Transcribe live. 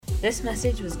This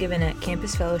message was given at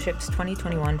Campus Fellowship's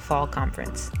 2021 Fall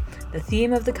Conference. The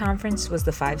theme of the conference was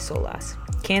the 5 Solas.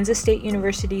 Kansas State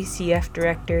University CF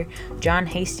Director John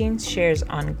Hastings shares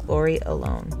on glory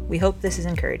alone. We hope this is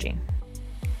encouraging.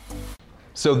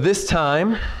 So this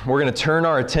time, we're going to turn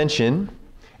our attention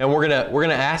and we're going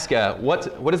to ask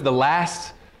what is the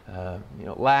last,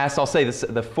 I'll say this,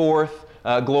 the fourth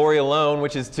glory alone,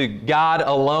 which is to God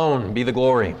alone be the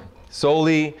glory.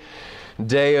 Soli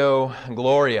Deo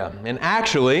Gloria. And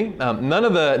actually, none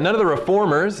of the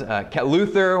reformers,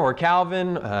 Luther or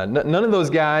Calvin, none of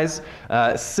those guys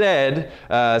said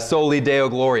Soli Deo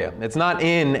Gloria. It's not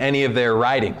in any of their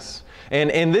writings.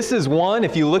 And this is one,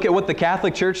 if you look at what the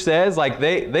Catholic Church says, like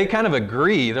they kind of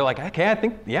agree. They're like, okay, I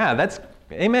think, yeah, that's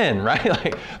amen, right?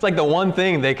 Like, it's like the one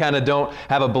thing they kind of don't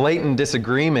have a blatant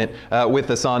disagreement with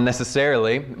us on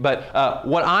necessarily. But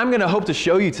what I'm going to hope to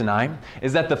show you tonight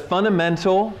is that the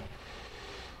fundamental,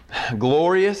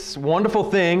 glorious, wonderful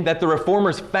thing that the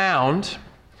Reformers found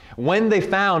when they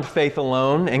found faith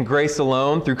alone and grace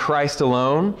alone through Christ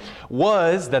alone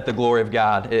was that the glory of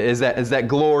God is that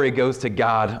glory goes to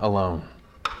God alone.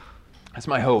 That's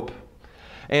my hope.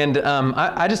 And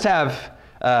I just have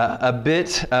a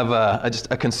bit of just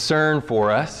a concern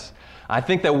for us. I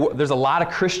think that there's a lot of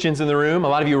Christians in the room. A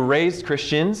lot of you are raised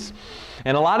Christians.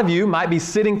 And a lot of you might be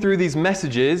sitting through these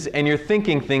messages and you're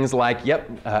thinking things like, yep,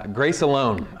 grace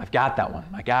alone. I've got that one.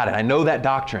 I got it. I know that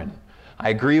doctrine. I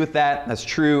agree with that. That's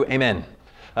true. Amen.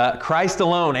 Christ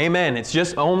alone. Amen. It's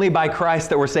just only by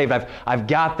Christ that we're saved. I've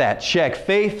got that. Check.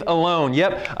 Faith alone.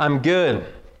 Yep, I'm good.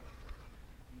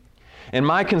 And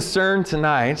my concern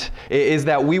tonight is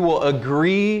that we will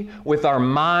agree with our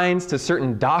minds to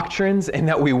certain doctrines and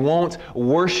that we won't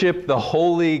worship the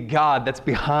holy God that's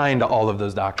behind all of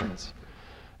those doctrines,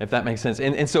 if that makes sense.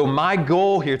 And so my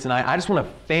goal here tonight, I just want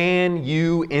to fan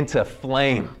you into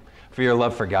flame for your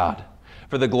love for God,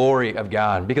 for the glory of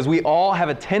God. Because we all have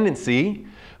a tendency,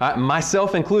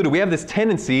 myself included, we have this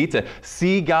tendency to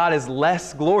see God as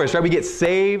less glorious, right? We get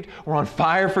saved, we're on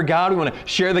fire for God, we want to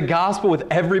share the gospel with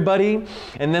everybody,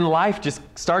 and then life just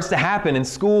starts to happen in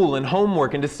school and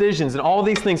homework and decisions, and all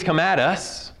these things come at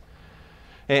us.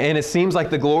 And it seems like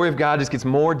the glory of God just gets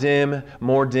more dim,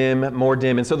 more dim, more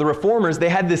dim. And so the Reformers, they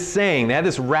had this saying, they had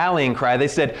this rallying cry. They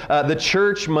said, the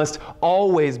church must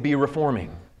always be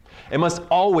reforming. It must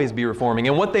always be reforming.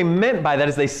 And what they meant by that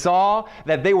is they saw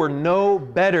that they were no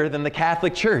better than the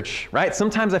Catholic Church, right?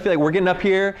 Sometimes I feel like we're getting up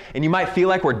here and you might feel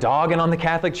like we're dogging on the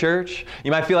Catholic Church.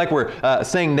 You might feel like we're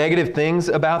saying negative things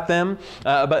about them.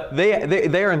 But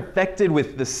they are infected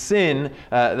with the sin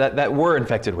that we're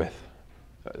infected with.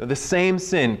 The same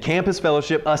sin. Campus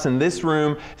Fellowship, us in this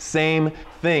room, same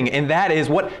thing. And that is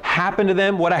what happened to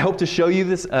them. What I hope to show you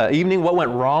this evening, what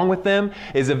went wrong with them,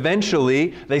 is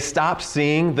eventually they stopped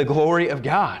seeing the glory of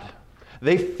God.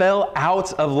 They fell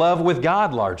out of love with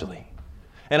God largely.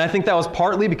 And I think that was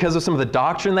partly because of some of the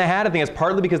doctrine they had. I think it's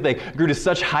partly because they grew to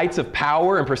such heights of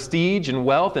power and prestige and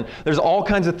wealth. And there's all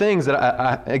kinds of things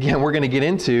that, again, we're going to get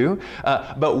into.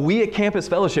 But we at Campus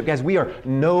Fellowship, guys, we are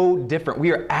no different.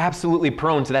 We are absolutely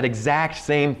prone to that exact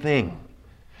same thing,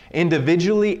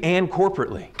 individually and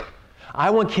corporately. I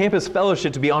want Campus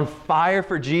Fellowship to be on fire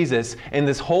for Jesus in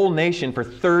this whole nation for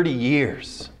 30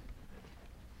 years.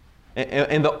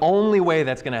 And the only way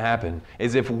that's going to happen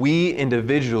is if we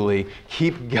individually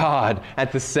keep God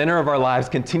at the center of our lives,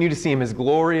 continue to see Him as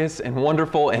glorious and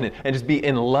wonderful, and just be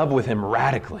in love with Him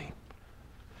radically.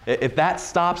 If that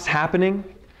stops happening,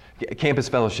 Campus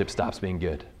Fellowship stops being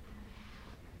good.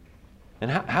 And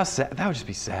how sad, that would just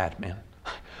be sad, man.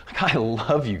 Like, I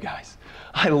love you guys.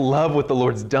 I love what the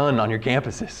Lord's done on your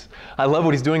campuses. I love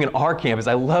what He's doing in our campus.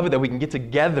 I love it that we can get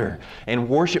together and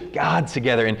worship God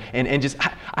together. And just,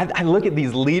 I look at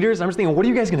these leaders, I'm just thinking, what are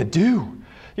you guys going to do?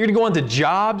 You're going to go on to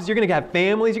jobs, you're going to have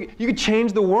families, you could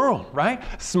change the world, right?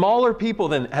 Smaller people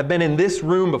than have been in this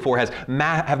room before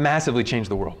have massively changed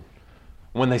the world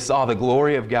when they saw the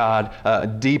glory of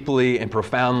God deeply and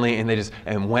profoundly, and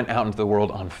they went out into the world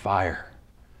on fire.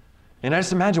 And I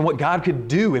just imagine what God could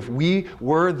do if we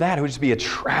were that. It would just be a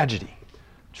tragedy.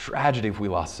 Tragedy if we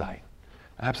lost sight.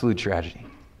 Absolute tragedy.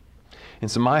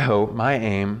 And so my hope, my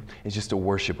aim is just to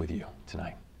worship with you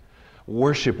tonight.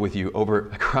 Worship with you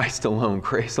over Christ alone,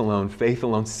 grace alone, faith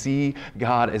alone. See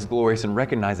God as glorious and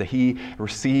recognize that He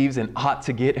receives and ought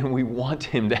to get, and we want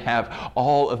Him to have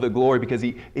all of the glory because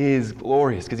He is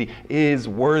glorious, because He is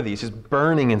worthy. It's just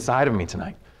burning inside of me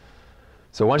tonight.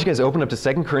 So why don't you guys open up to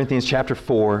 2 Corinthians chapter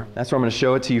 4. That's where I'm going to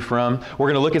show it to you from. We're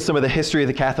going to look at some of the history of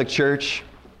the Catholic Church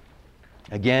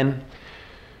again.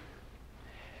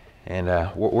 And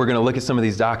we're going to look at some of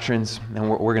these doctrines, and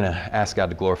we're going to ask God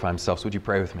to glorify Himself. So would you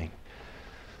pray with me?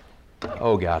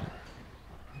 Oh, God.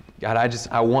 God,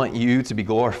 I want you to be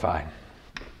glorified.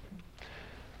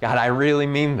 God, I really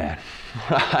mean that.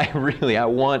 I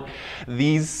want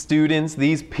these students,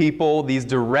 these people, these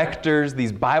directors,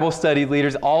 these Bible study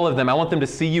leaders, all of them, I want them to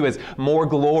see you as more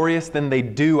glorious than they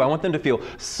do. I want them to feel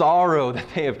sorrow that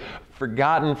they have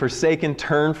forgotten, forsaken,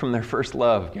 turned from their first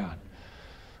love, God.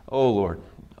 Oh, Lord.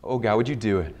 Oh, God, would you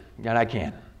do it? God, I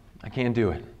can't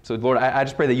do it. So, Lord, I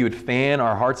just pray that you would fan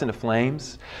our hearts into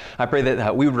flames. I pray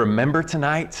that we would remember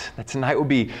tonight, that tonight would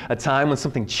be a time when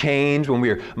something changed, when we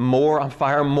are more on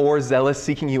fire, more zealous,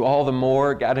 seeking you all the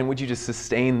more. God, and would you just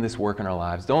sustain this work in our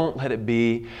lives? Don't let it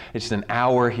be just an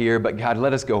hour here, but God,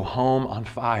 let us go home on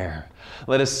fire.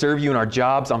 Let us serve you in our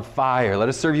jobs on fire. Let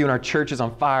us serve you in our churches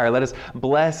on fire. Let us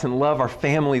bless and love our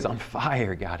families on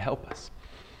fire. God, help us.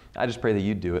 I just pray that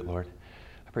you do it, Lord.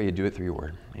 I pray you do it through your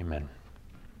word. Amen.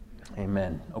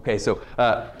 Amen. Okay, so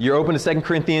you're open to 2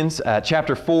 Corinthians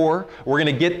chapter 4. We're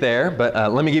going to get there,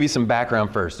 but let me give you some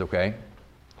background first, okay?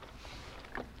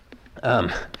 So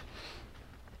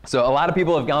a lot of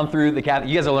people have gone through the Catholic...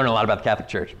 You guys have learned a lot about the Catholic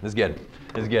Church. It's good.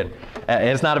 It's good. And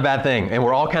it's not a bad thing. And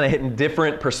we're all kind of hitting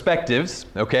different perspectives,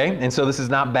 okay? And so this is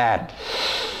not bad.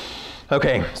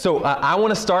 Okay, so I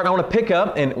want to pick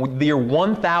up in the year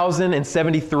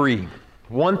 1073.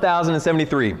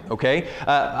 1073, okay?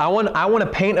 I want to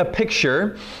paint a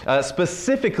picture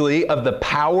specifically of the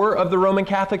power of the Roman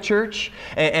Catholic Church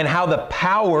and how the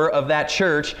power of that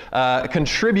church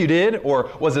contributed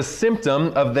or was a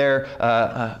symptom of their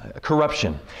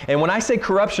corruption. And when I say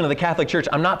corruption of the Catholic Church,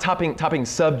 I'm not talking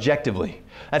subjectively.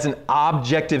 That's an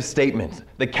objective statement.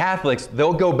 The Catholics,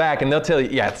 they'll go back and they'll tell you,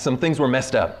 yeah, some things were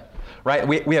messed up, right?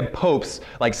 We had popes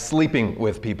like sleeping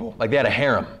with people, like they had a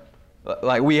harem.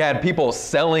 Like we had people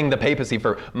selling the papacy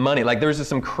for money. Like there's just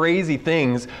some crazy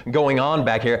things going on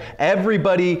back here.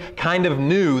 Everybody kind of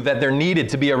knew that there needed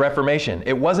to be a reformation.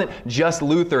 It wasn't just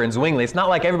Luther and Zwingli. It's not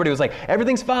like everybody was like,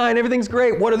 everything's fine, everything's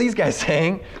great. What are these guys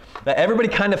saying? That everybody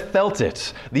kind of felt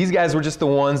it. These guys were just the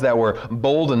ones that were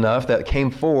bold enough, that came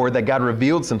forward, that God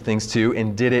revealed some things to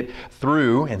and did it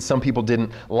through, and some people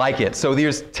didn't like it. So the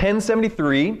year's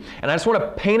 1073, and I just want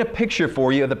to paint a picture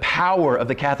for you of the power of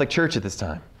the Catholic Church at this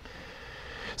time.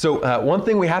 So one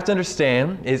thing we have to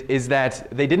understand is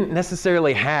that they didn't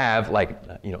necessarily have like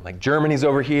Germany's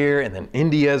over here, and then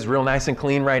India's real nice and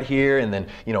clean right here, and then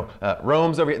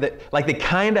Rome's over here. Like they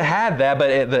kind of had that, but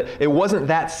it wasn't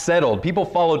that settled. People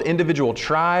followed individual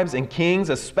tribes and kings,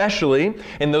 especially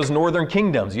in those northern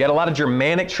kingdoms. You had a lot of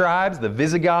Germanic tribes, the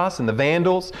Visigoths and the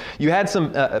Vandals. You had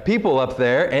some people up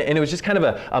there, and it was just kind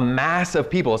of a mass of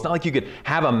people. It's not like you could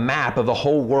have a map of the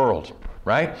whole world.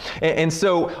 Right? And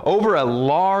so over a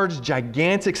large,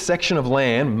 gigantic section of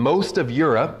land, most of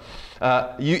Europe,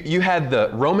 you had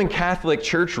the Roman Catholic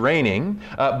Church reigning,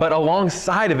 but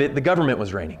alongside of it, the government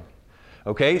was reigning.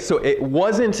 Okay? So it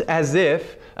wasn't as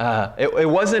if,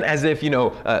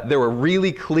 there were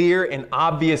really clear and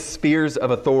obvious spheres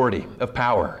of authority, of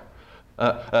power.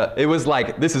 It was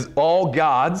like, this is all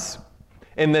God's.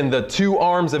 And then the two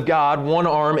arms of God, one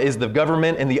arm is the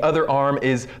government and the other arm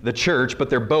is the church, but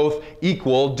they're both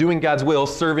equal, doing God's will,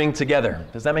 serving together.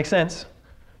 Does that make sense?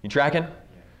 You tracking?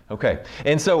 Okay.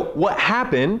 And so what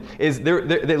happened is there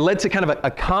led to kind of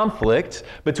a conflict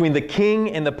between the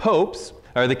king and the popes,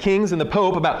 or the kings and the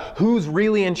pope, about who's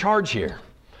really in charge here.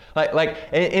 Like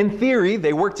in theory,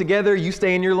 they work together. You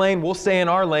stay in your lane, we'll stay in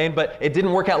our lane, but it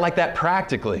didn't work out like that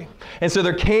practically. And so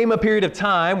there came a period of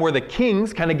time where the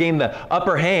kings kind of gained the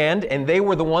upper hand, and they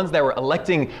were the ones that were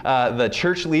electing the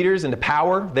church leaders into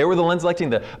power. They were the ones electing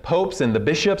the popes and the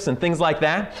bishops and things like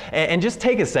that. And just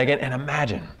take a second and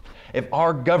imagine if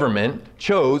our government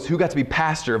chose who got to be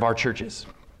pastor of our churches.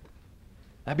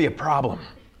 That'd be a problem.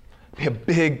 It'd be a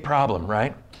big problem,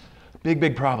 right?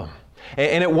 Big problem.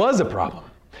 And it was a problem.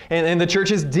 And the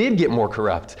churches did get more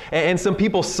corrupt. And some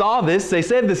people saw this. They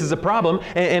said this is a problem.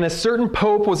 And a certain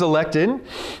pope was elected.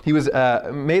 He was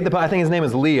made the, I think his name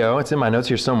is Leo. It's in my notes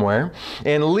here somewhere.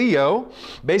 And Leo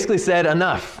basically said,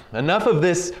 enough of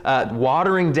this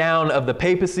watering down of the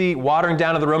papacy, watering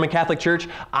down of the Roman Catholic Church.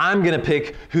 I'm going to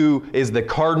pick who is the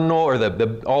cardinal, or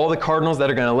all the cardinals that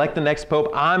are going to elect the next pope.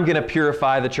 I'm going to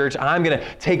purify the church. I'm going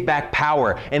to take back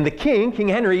power. And the king, King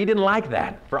Henry, he didn't like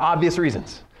that for obvious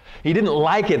reasons. He didn't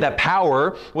like it that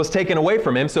power was taken away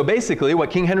from him. So basically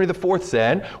what King Henry IV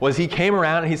said was, he came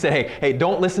around and he said, hey,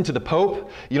 don't listen to the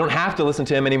Pope. You don't have to listen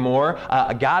to him anymore.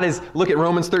 Look at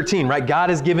Romans 13, right?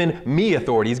 God has given me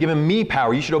authority. He's given me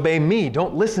power. You should obey me.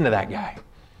 Don't listen to that guy.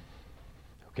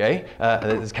 Okay?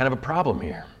 There's kind of a problem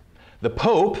here. The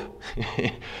Pope,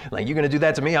 like, you're going to do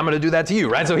that to me, I'm going to do that to you,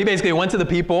 right? So he basically went to the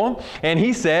people and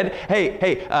he said,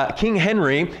 hey, King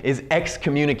Henry is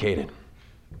excommunicated.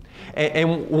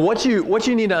 And what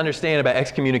you need to understand about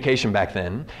excommunication back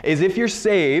then is if you're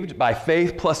saved by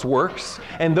faith plus works,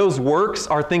 and those works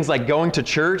are things like going to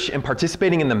church and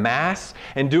participating in the Mass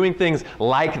and doing things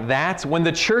like that, when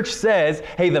the church says,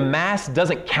 hey, the Mass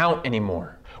doesn't count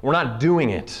anymore, we're not doing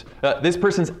it, this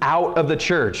person's out of the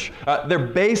church, they're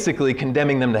basically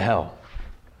condemning them to hell.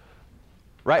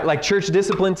 Right? Like church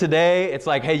discipline today, it's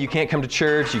like, hey, you can't come to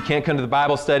church, you can't come to the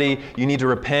Bible study, you need to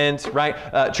repent,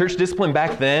 right? Church discipline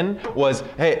back then was,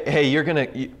 hey, you're gonna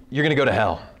go to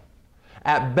hell.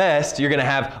 At best, you're gonna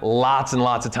have lots and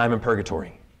lots of time in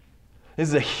purgatory. This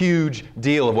is a huge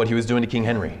deal of what he was doing to King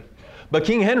Henry. But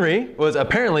King Henry was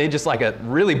apparently just like a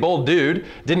really bold dude,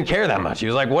 didn't care that much. He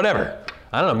was like, whatever.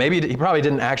 I don't know, maybe he probably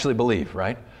didn't actually believe,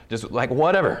 right? Just like,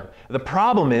 whatever. The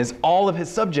problem is all of his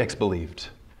subjects believed.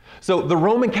 So the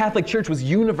Roman Catholic Church was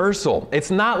universal. It's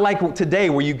not like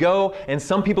today where you go and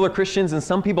some people are Christians and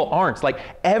some people aren't. Like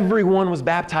everyone was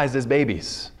baptized as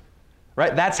babies,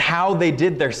 right? That's how they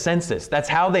did their census. That's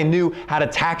how they knew how to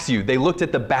tax you. They looked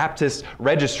at the Baptist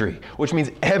registry, which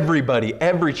means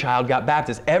every child got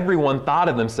baptized. Everyone thought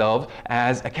of themselves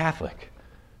as a Catholic.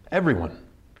 Everyone.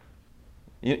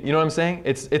 You know what I'm saying?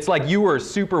 It's like you were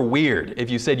super weird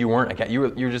if you said you weren't a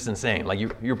Catholic. You were just insane. Like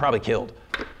you were probably killed.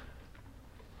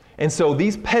 And so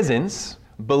these peasants,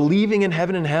 believing in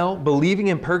heaven and hell, believing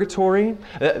in purgatory,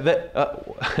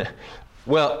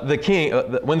 well, the king,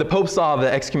 when the Pope saw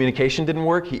the excommunication didn't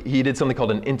work, he did something called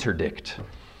an interdict.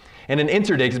 And an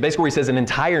interdict is basically where he says an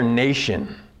entire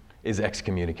nation is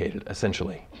excommunicated,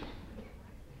 essentially.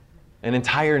 An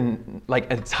entire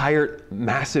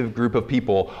massive group of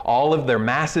people, all of their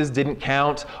masses didn't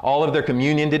count, all of their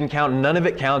communion didn't count, none of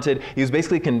it counted. He was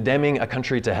basically condemning a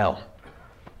country to hell.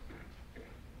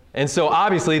 And so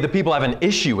obviously the people have an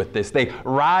issue with this. They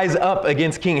rise up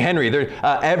against King Henry.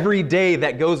 Every day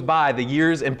that goes by, the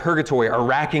years in purgatory are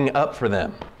racking up for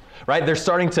them, right? They're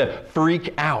starting to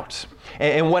freak out.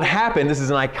 And what happened, this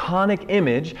is an iconic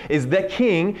image, is that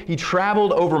king, he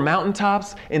traveled over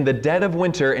mountaintops in the dead of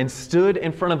winter and stood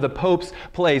in front of the Pope's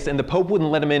place, and the Pope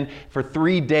wouldn't let him in for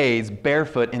 3 days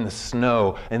barefoot in the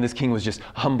snow. And this king was just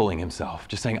humbling himself,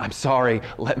 just saying, I'm sorry,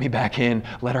 let me back in,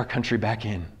 let our country back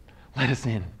in, let us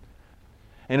in.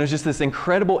 And it was just this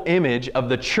incredible image of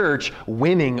the church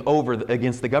winning over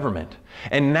against the government.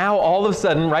 And now all of a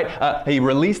sudden, right, he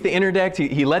released the interdict,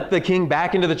 he let the king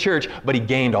back into the church, but he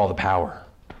gained all the power.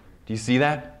 Do you see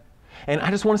that? And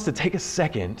I just want us to take a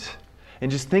second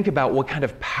and just think about what kind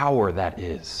of power that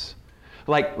is.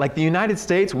 Like the United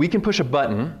States, we can push a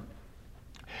button,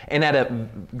 and at a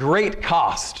great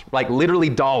cost, like literally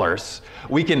dollars,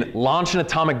 we can launch an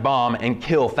atomic bomb and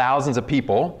kill thousands of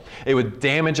people. It would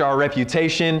damage our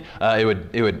reputation. It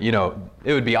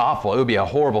would be awful. It would be a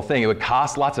horrible thing. It would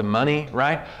cost lots of money,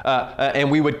 right?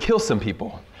 And we would kill some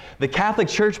people. The Catholic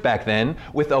Church back then,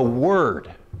 with a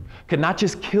word, could not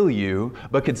just kill you,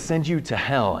 but could send you to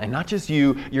hell. And not just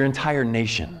you, your entire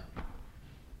nation.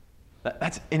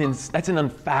 That's an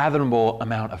unfathomable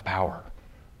amount of power.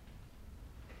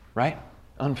 Right?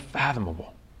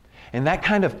 Unfathomable. And that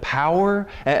kind of power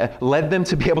led them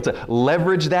to be able to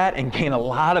leverage that and gain a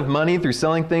lot of money through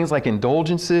selling things like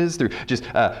indulgences, through just,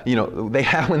 when they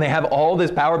have all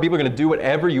this power, people are going to do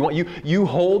whatever you want. You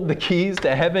hold the keys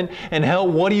to heaven and hell.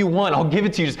 What do you want? I'll give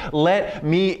it to you. Just let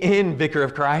me in, Vicar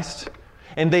of Christ.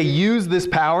 And they use this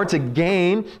power to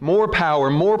gain more power,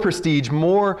 more prestige,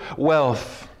 more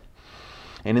wealth.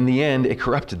 And in the end, it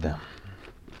corrupted them.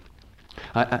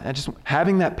 I just,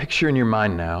 having that picture in your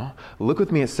mind now, look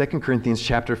with me at 2 Corinthians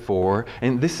chapter 4,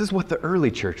 and this is what the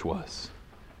early church was.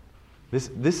 This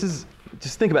is,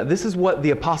 just think about it, this is what the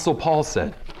Apostle Paul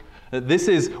said. This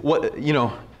is what,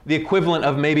 the equivalent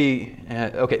of maybe,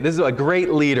 this is a great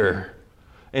leader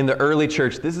in the early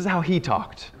church. This is how he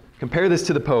talked. Compare this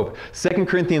to the Pope. 2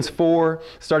 Corinthians 4,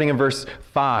 starting in verse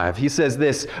 5, he says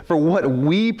this, "For what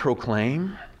we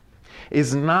proclaim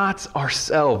is not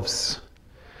ourselves,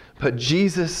 but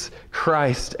Jesus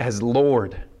Christ as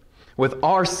Lord, with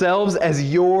ourselves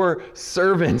as your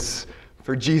servants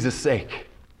for Jesus' sake."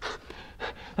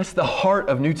 That's the heart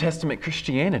of New Testament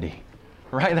Christianity,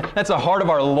 right? That's the heart of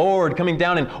our Lord coming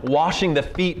down and washing the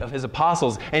feet of his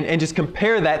apostles. And just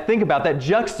compare that, think about that,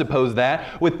 juxtapose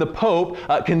that with the Pope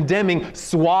condemning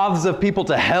swaths of people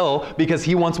to hell because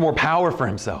he wants more power for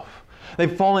himself.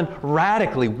 They've fallen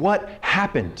radically. What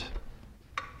happened?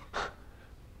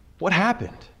 What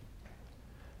happened?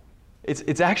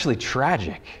 It's actually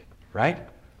tragic, right?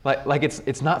 Like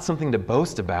it's not something to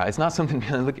boast about. It's not something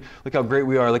to look how great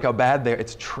we are, look how bad they are.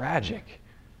 It's tragic.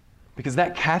 Because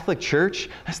that Catholic Church,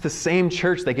 that's the same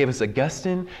church that gave us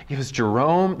Augustine, gave us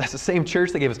Jerome. That's the same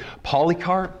church that gave us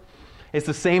Polycarp. It's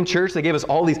the same church that gave us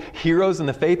all these heroes in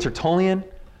the faith, Tertullian.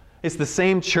 It's the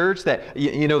same church that,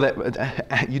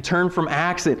 that you turn from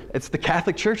Acts. It's the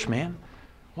Catholic Church, man.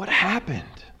 What happened?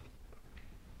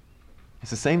 It's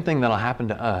the same thing that'll happen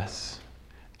to us,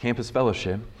 Campus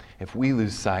Fellowship, if we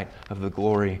lose sight of the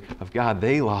glory of God.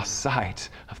 They lost sight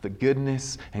of the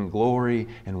goodness and glory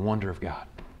and wonder of God.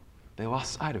 They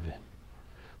lost sight of it.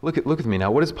 Look at me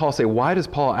now. What does Paul say? Why does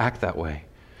Paul act that way?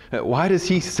 Why does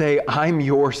he say, I'm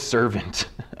your servant?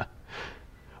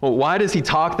 Well, why does he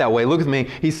talk that way? Look with me.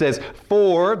 He says,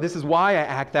 for, this is why I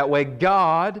act that way,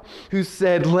 God, who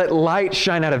said, let light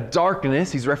shine out of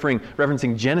darkness. He's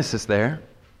referencing Genesis there.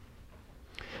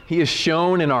 He has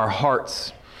shone in our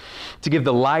hearts to give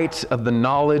the light of the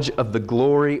knowledge of the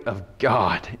glory of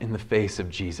God in the face of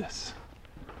Jesus.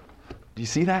 Do you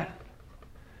see that?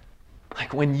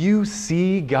 Like when you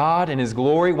see God and His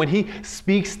glory, when He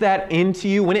speaks that into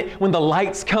you, when the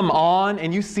lights come on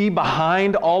and you see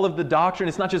behind all of the doctrine,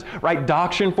 it's not just right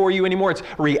doctrine for you anymore, it's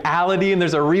reality, and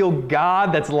there's a real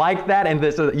God that's like that, and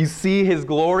you see His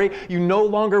glory, you no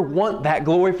longer want that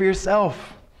glory for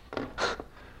yourself.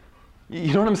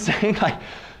 You know what I'm saying?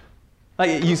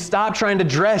 Like you stop trying to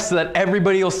dress so that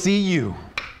everybody will see you.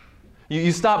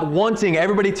 You stop wanting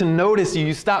everybody to notice you.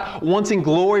 You stop wanting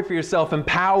glory for yourself and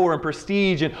power and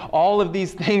prestige and all of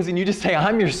these things. And you just say,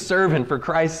 I'm your servant for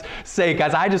Christ's sake.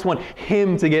 Guys, I just want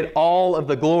Him to get all of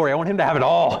the glory. I want Him to have it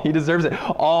all. He deserves it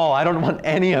all. I don't want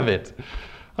any of it. I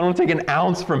don't want to take an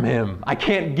ounce from Him. I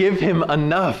can't give Him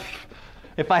enough.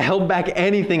 If I held back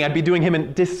anything, I'd be doing Him a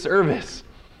disservice.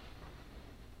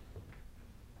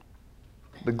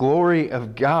 The glory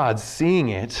of God, seeing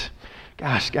it,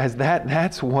 gosh, guys,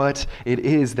 that's what it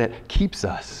is that keeps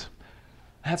us.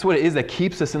 That's what it is that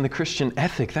keeps us in the Christian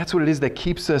ethic. That's what it is that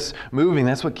keeps us moving.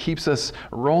 That's what keeps us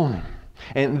rolling.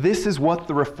 And this is what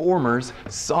the Reformers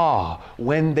saw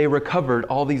when they recovered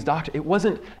all these doctrines. It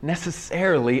wasn't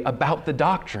necessarily about the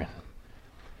doctrine.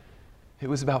 It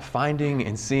was about finding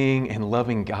and seeing and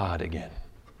loving God again.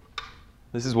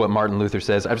 This is what Martin Luther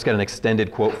says. I've just got an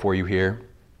extended quote for you here.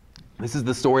 This is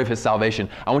the story of his salvation.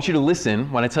 I want you to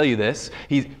listen when I tell you this.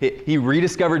 He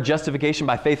rediscovered justification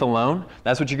by faith alone.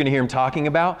 That's what you're going to hear him talking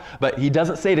about. But he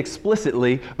doesn't say it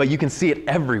explicitly, but you can see it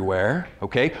everywhere.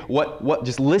 Okay?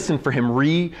 Just listen for him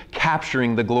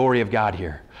recapturing the glory of God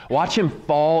here. Watch him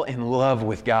fall in love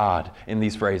with God in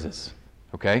these phrases.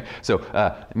 Okay? So,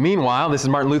 meanwhile, this is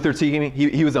Martin Luther speaking.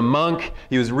 He was a monk.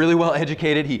 He was really well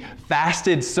educated. He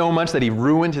fasted so much that he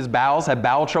ruined his bowels, had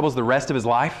bowel troubles the rest of his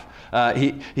life.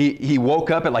 He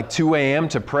woke up at like 2 a.m.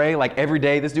 to pray like every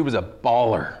day. This dude was a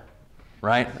baller,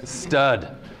 right?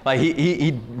 Stud. Like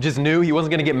he just knew he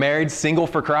wasn't going to get married, single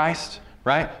for Christ,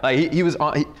 right? Like he was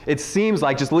on, it seems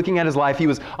like just looking at his life, he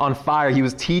was on fire. He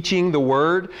was teaching the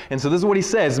word. And so this is what he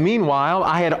says. Meanwhile,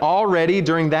 I had already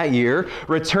during that year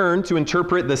returned to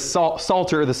interpret the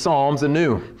Psalter, the Psalms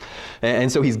anew.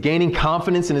 And so he's gaining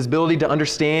confidence in his ability to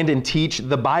understand and teach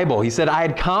the Bible. He said, I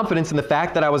had confidence in the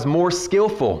fact that I was more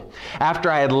skillful after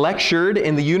I had lectured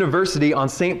in the university on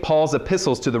St. Paul's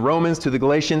epistles to the Romans, to the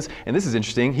Galatians. And this is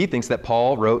interesting. He thinks that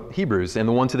Paul wrote Hebrews and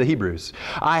the one to the Hebrews.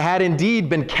 I had indeed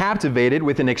been captivated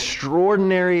with an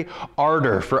extraordinary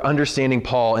ardor for understanding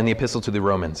Paul and the epistle to the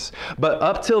Romans. But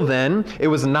up till then, it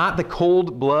was not the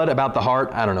cold blood about the heart.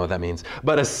 I don't know what that means.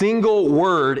 But a single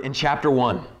word in chapter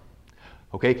 1.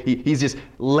 Okay, he's just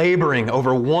laboring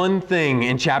over one thing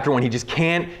in chapter 1. He just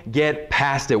can't get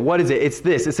past it. What is it? It's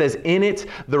this. It says, in it,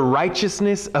 the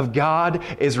righteousness of God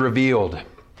is revealed.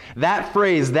 That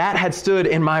phrase, that had stood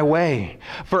in my way.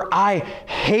 For I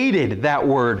hated that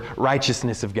word,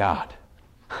 righteousness of God.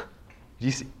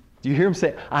 Do you hear him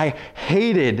say, I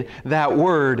hated that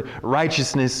word,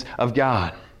 righteousness of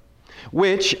God.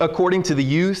 Which, according to the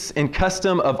use and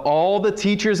custom of all the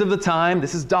teachers of the time,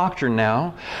 this is doctrine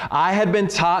now, I had been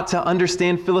taught to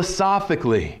understand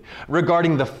philosophically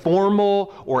regarding the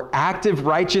formal or active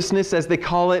righteousness, as they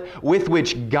call it, with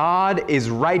which God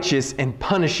is righteous and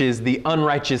punishes the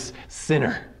unrighteous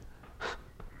sinner.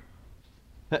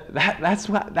 That's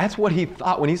what he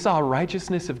thought when he saw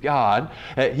righteousness of God.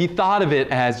 He thought of it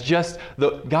as just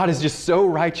God is just so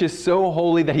righteous, so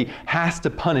holy that He has to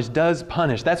punish, does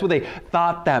punish. That's what they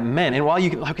thought that meant. And while you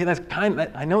can, okay, that's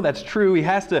I know that's true. He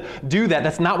has to do that.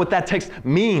 That's not what that text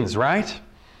means, right?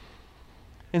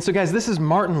 And so, guys, this is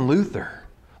Martin Luther.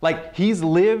 Like, he's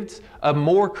lived a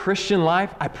more Christian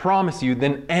life, I promise you,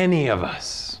 than any of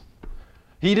us.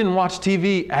 He didn't watch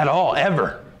TV at all,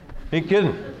 ever. He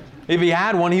couldn't. If he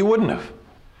had one, he wouldn't have.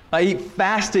 He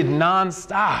fasted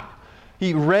nonstop.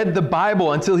 He read the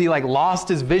Bible until he lost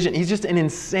his vision. He's just an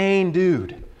insane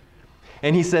dude.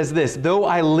 And he says this, though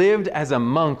I lived as a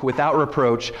monk without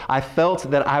reproach, I felt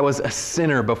that I was a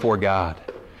sinner before God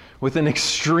with an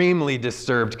extremely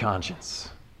disturbed conscience.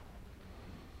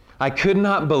 I could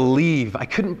not believe,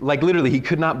 literally, he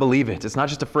could not believe it. It's not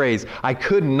just a phrase. I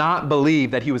could not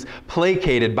believe that he was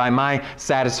placated by my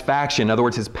satisfaction, in other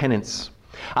words, his penance.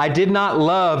 I did not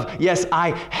love, yes,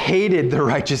 I hated the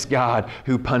righteous God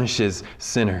who punishes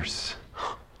sinners.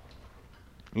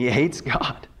 He hates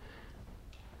God.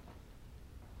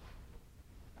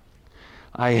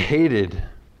 I hated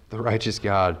the righteous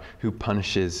God who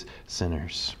punishes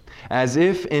sinners. As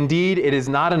if, indeed, it is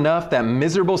not enough that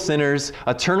miserable sinners,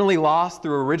 eternally lost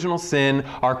through original sin,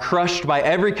 are crushed by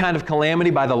every kind of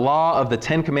calamity by the law of the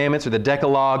Ten Commandments or the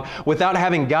Decalogue, without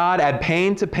having God add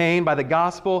pain to pain by the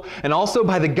gospel, and also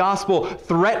by the gospel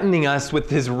threatening us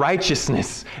with his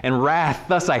righteousness and wrath.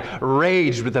 Thus I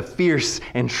raged with a fierce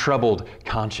and troubled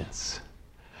conscience.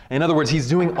 In other words, he's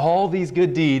doing all these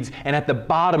good deeds, and at the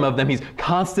bottom of them, he's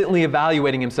constantly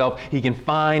evaluating himself. He can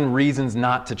find reasons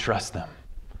not to trust them.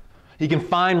 He can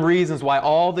find reasons why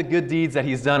all the good deeds that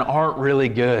he's done aren't really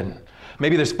good.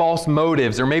 Maybe there's false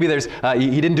motives, or maybe there's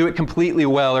he didn't do it completely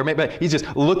well, or maybe he's just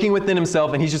looking within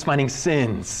himself and he's just finding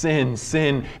sin, sin,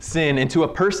 sin, sin. And to a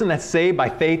person that's saved by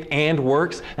faith and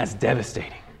works, that's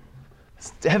devastating.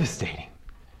 It's devastating.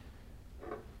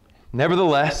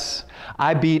 Nevertheless,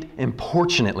 I beat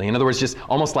importunately, in other words, just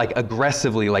almost like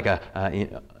aggressively,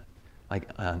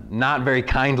 not very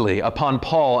kindly, upon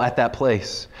Paul at that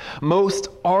place, most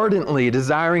ardently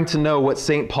desiring to know what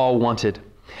St. Paul wanted.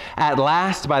 At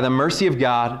last, by the mercy of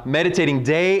God, meditating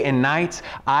day and night,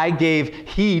 I gave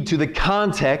heed to the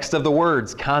context of the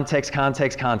words. Context,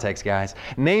 guys.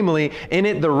 Namely, in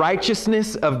it the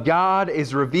righteousness of God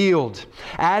is revealed.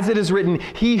 As it is written,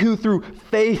 he who through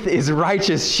faith is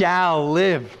righteous shall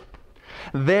live.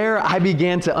 There I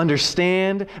began to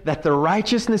understand that the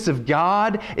righteousness of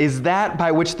God is that by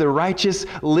which the righteous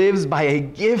lives by a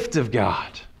gift of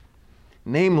God,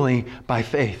 namely by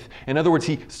faith. In other words,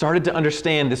 he started to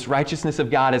understand this righteousness of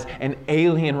God as an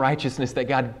alien righteousness that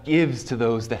God gives to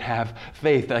those that have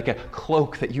faith, like a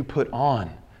cloak that you put on.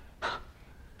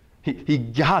 He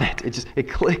got it. It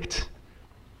clicked.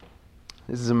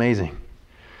 This is amazing.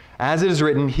 As it is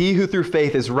written, he who through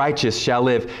faith is righteous shall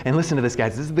live. And listen to this,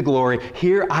 guys. This is the glory.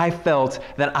 Here I felt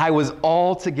that I was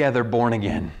altogether born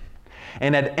again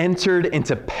and had entered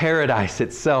into paradise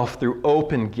itself through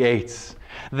open gates.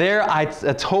 There,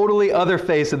 a totally other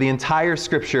face of the entire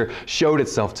Scripture showed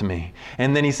itself to me.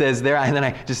 And then he says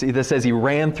it says he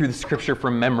ran through the Scripture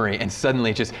from memory, and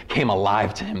suddenly it just came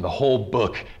alive to him. The whole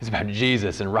book is about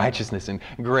Jesus and righteousness and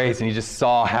grace, and he just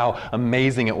saw how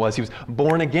amazing it was. He was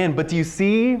born again. But do you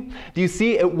see?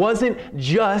 It wasn't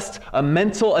just a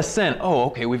mental assent. Oh,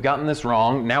 okay, we've gotten this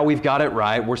wrong. Now we've got it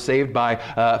right. We're saved by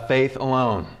faith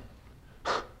alone.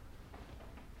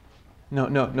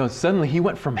 No. Suddenly he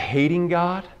went from hating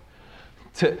God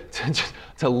to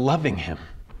loving him.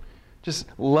 Just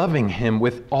loving him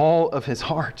with all of his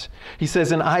heart. He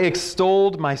says, and I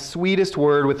extolled my sweetest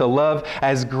word with a love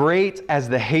as great as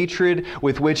the hatred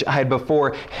with which I had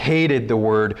before hated the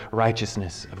word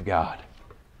righteousness of God.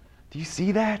 Do you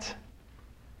see that?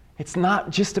 It's not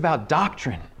just about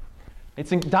doctrine.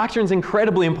 Doctrine's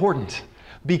incredibly important,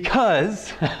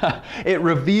 because it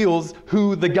reveals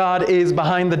who the God is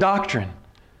behind the doctrine.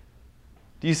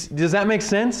 Does that make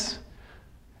sense?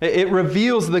 It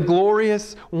reveals the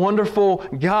glorious, wonderful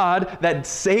God that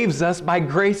saves us by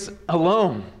grace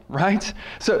alone, right?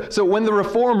 So when the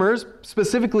reformers,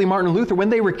 specifically Martin Luther,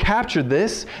 when they recaptured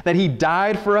this, that he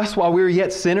died for us while we were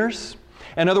yet sinners,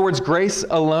 in other words, grace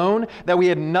alone, that we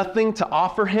had nothing to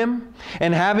offer him,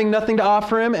 and having nothing to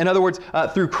offer him, in other words,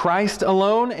 through Christ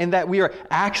alone, and that we are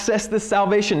access this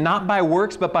salvation not by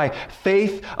works, but by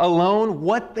faith alone.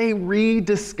 What they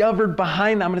rediscovered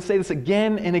behind that, I'm going to say this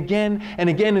again and again and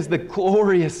again, is the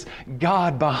glorious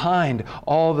God behind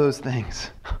all those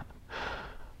things.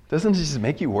 Doesn't it just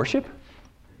make you worship?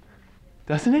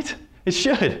 Doesn't it? It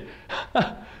should.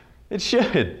 It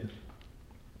should.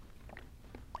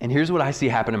 And here's what I see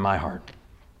happen in my heart.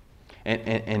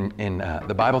 And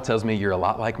the Bible tells me you're a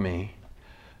lot like me,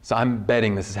 so I'm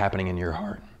betting this is happening in your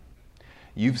heart.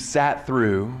 You've sat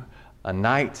through a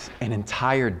night, an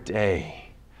entire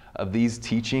day of these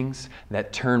teachings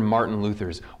that turned Martin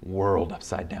Luther's world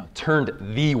upside down, turned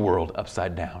the world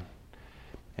upside down.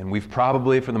 And we've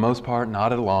probably, for the most part,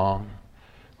 nodded along.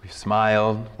 We've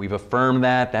smiled. We've affirmed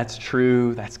that. That's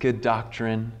true. That's good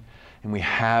doctrine. And we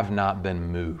have not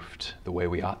been moved the way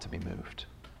we ought to be moved.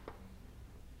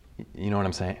 You know what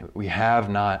I'm saying? We have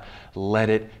not let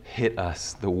it hit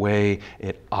us the way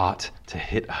it ought to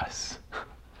hit us.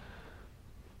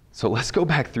 So let's go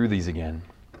back through these again.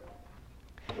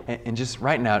 And just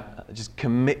right now, just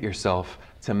commit yourself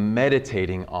to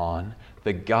meditating on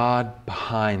the God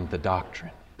behind the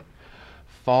doctrine.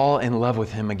 Fall in love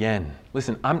with him again.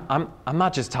 Listen, I'm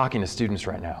not just talking to students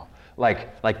right now.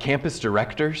 Like campus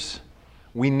directors,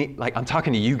 I'm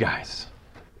talking to you guys.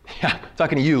 Yeah, I'm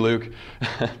talking to you, Luke.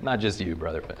 Not just you,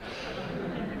 brother, but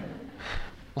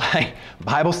like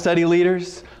Bible study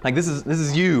leaders, like this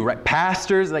is you, right?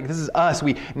 Pastors, like this is us.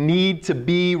 We need to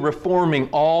be reforming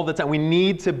all the time. We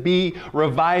need to be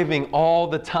reviving all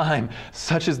the time.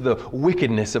 Such is the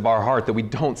wickedness of our heart that we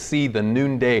don't see the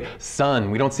noonday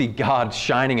sun. We don't see God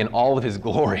shining in all of his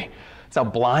glory. That's how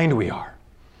blind we are.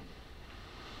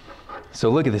 So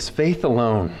look at this, faith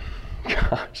alone.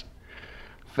 Gosh,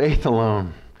 faith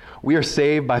alone. We are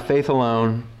saved by faith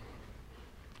alone.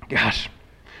 Gosh.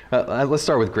 Let's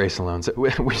start with grace alone. So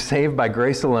we're saved by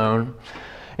grace alone.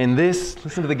 And this,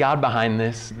 listen to the God behind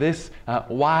this.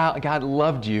 While God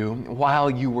loved you while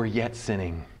you were yet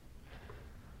sinning.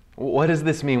 What does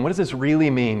this mean? What does this really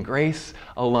mean? Grace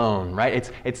alone, right?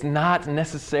 It's not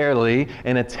necessarily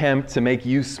an attempt to make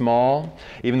you small.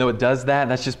 Even though it does that,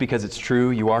 that's just because it's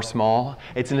true. You are small.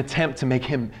 It's an attempt to make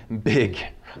him big.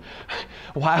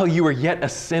 While you were yet a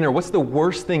sinner, what's the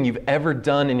worst thing you've ever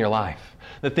done in your life?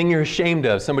 The thing you're ashamed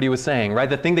of, somebody was saying, right?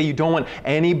 The thing that you don't want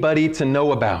anybody to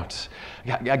know about.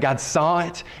 God saw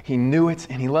it, he knew it,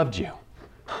 and he loved you.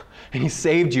 And he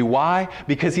saved you. Why?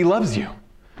 Because he loves you.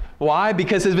 Why?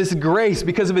 Because of his grace,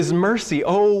 because of his mercy.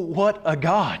 Oh, what a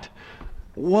God.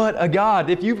 What a God.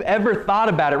 If you've ever thought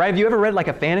about it, right? Have you ever read like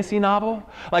a fantasy novel?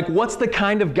 Like what's the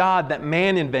kind of God that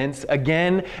man invents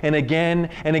again and again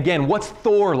and again? What's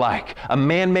Thor like? A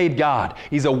man-made God.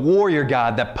 He's a warrior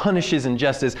God that punishes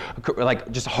injustice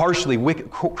like just harshly,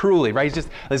 cruelly, right? He's just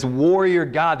this warrior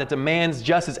God that demands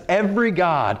justice. Every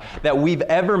God that we've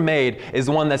ever made is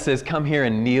one that says, come here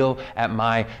and kneel at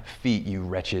my feet, you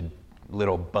wretched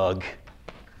little bug.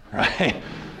 Right?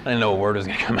 I didn't know what word was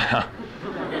going to come out.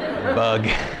 Bug.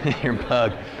 Your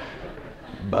bug.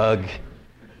 Bug.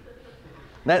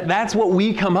 That's what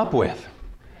we come up with.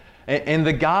 And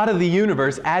the God of the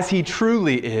universe, as he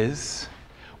truly is,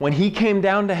 when he came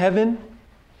down to heaven,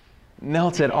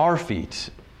 knelt at our feet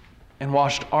and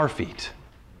washed our feet.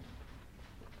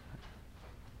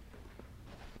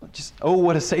 Just, oh,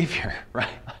 what a Savior, right?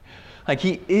 Like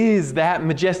he is that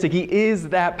majestic. He is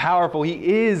that powerful.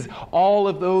 He is all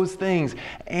of those things.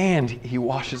 And he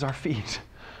washes our feet.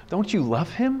 Don't you love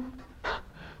him?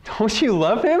 Don't you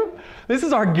love him? This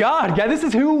is our God. This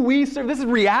is who we serve. This is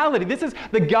reality. This is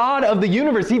the God of the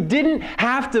universe. He didn't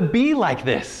have to be like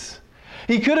this.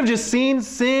 He could have just seen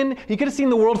sin. He could have seen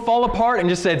the world fall apart and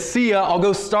just said, see ya, I'll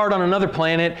go start on another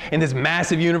planet in this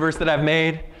massive universe that I've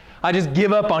made. I just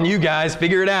give up on you guys.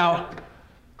 Figure it out.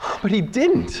 But he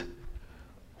didn't.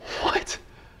 What?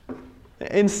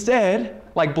 Instead,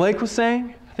 like Blake was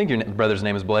saying, I think your brother's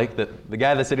name is Blake, the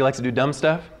guy that said he likes to do dumb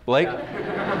stuff. Blake?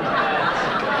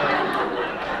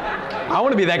 I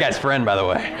want to be that guy's friend, by the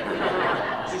way.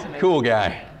 Cool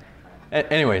guy.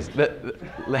 Anyways,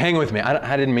 hang with me.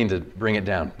 I didn't mean to bring it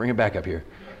down. Bring it back up here.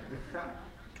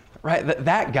 Right?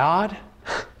 That God,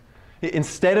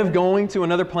 instead of going to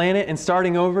another planet and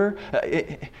starting over,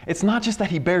 it's not just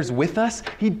that he bears with us,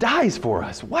 he dies for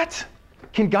us. What?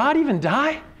 Can God even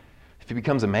die? If he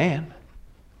becomes a man.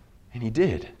 And he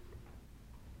did.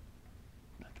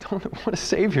 What a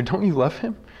Savior. Don't you love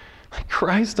him? Like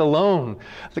Christ alone.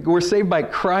 Like we're saved by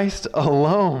Christ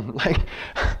alone. Like,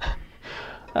 I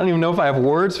don't even know if I have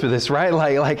words for this, right?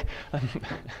 Like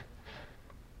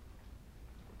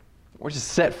we're just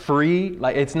set free.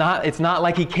 Like it's not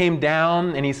like he came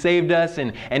down and he saved us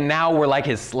and now we're like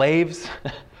his slaves.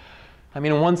 I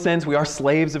mean, in one sense, we are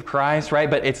slaves of Christ, right?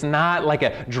 But it's not like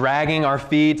a dragging our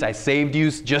feet. I saved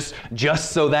you just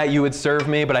so that you would serve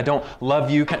me, but I don't love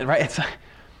you, right?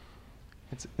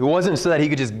 It wasn't so that he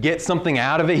could just get something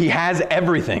out of it. He has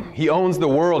everything. He owns the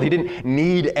world. He didn't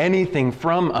need anything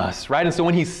from us, right? And so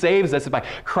when he saves us, it's by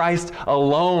Christ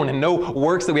alone and no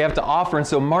works that we have to offer. And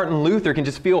so Martin Luther can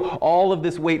just feel all of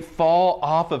this weight fall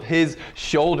off of his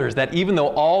shoulders, that even though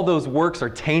all those works are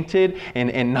tainted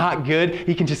and not good,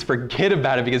 he can just forget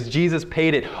about it because Jesus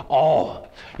paid it all.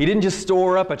 He didn't just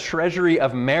store up a treasury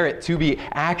of merit to be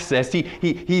accessed.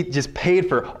 He just paid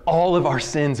for all of our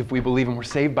sins if we believe and we're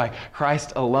saved by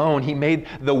Christ alone. He made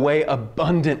the way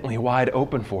abundantly wide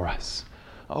open for us.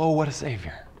 Oh, what a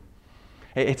Savior.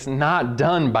 It's not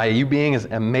done by you being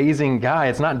an amazing guy.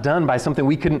 It's not done by something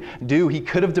we couldn't do. He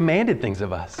could have demanded things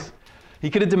of us. He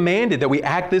could have demanded that we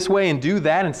act this way and do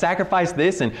that and sacrifice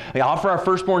this and offer our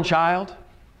firstborn child.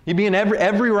 He'd be in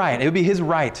every right. It would be his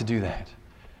right to do that.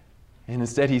 And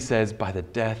instead he says, by the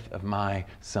death of my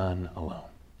son alone.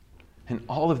 And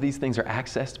all of these things are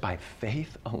accessed by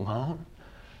faith alone.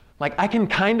 Like, I can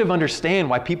kind of understand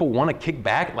why people want to kick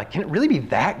back. Like, can it really be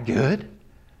that good?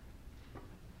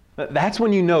 That's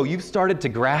when you know you've started to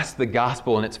grasp the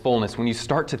gospel in its fullness, when you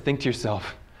start to think to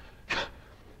yourself,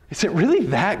 is it really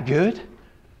that good?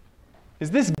 Is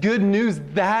this good news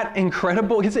that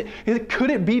incredible?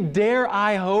 Could it be, dare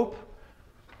I hope,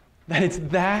 that it's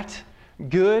that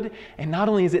good? And not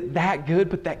only is it that good,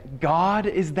 but that God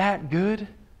is that good?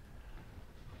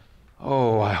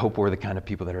 Oh, I hope we're the kind of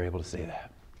people that are able to say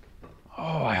that.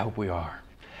 Oh, I hope we are.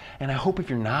 And I hope if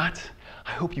you're not,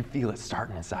 I hope you feel it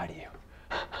starting inside of you.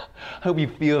 I hope you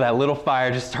feel that little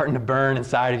fire just starting to burn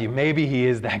inside of you. Maybe he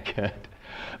is that good.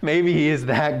 Maybe he is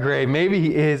that great. Maybe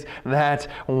he is that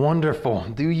wonderful.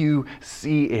 Do you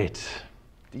see it?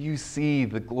 Do you see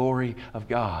the glory of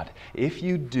God? If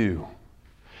you do,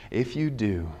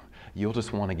 you'll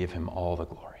just want to give him all the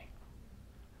glory.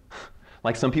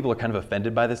 Like, some people are kind of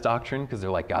offended by this doctrine because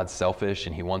they're like, God's selfish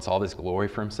and he wants all this glory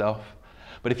for himself.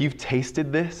 But if you've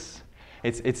tasted this,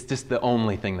 it's just the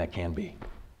only thing that can be.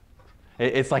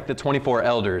 It's like the 24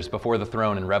 elders before the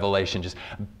throne in Revelation, just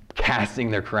casting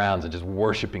their crowns and just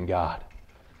worshiping God.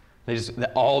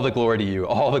 All the glory to you,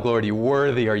 all the glory to you.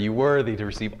 Worthy are you, worthy to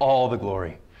receive all the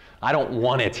glory. I don't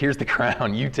want it. Here's the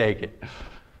crown. You take it.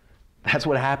 That's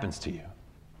what happens to you.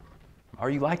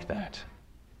 Are you like that?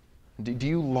 Do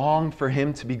you long for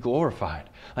him to be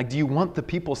glorified? Like, do you want the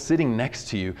people sitting next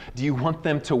to you, do you want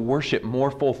them to worship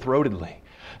more full-throatedly?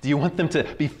 Do you want them to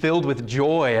be filled with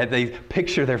joy as they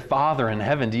picture their Father in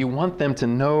heaven? Do you want them to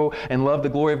know and love the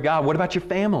glory of God? What about your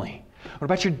family? What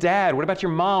about your dad? What about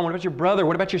your mom? What about your brother?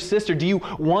 What about your sister? Do you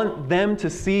want them to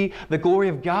see the glory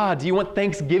of God? Do you want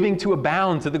thanksgiving to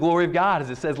abound to the glory of God, as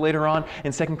it says later on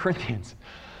in 2 Corinthians?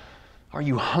 Are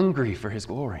you hungry for his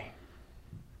glory?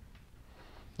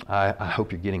 I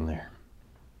hope you're getting there.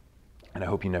 And I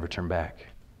hope you never turn back.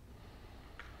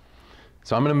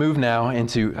 So I'm going to move now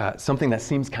into something that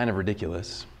seems kind of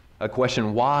ridiculous. A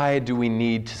question, why do we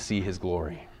need to see his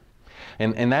glory?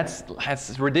 And that's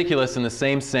ridiculous in the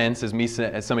same sense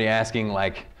as somebody asking,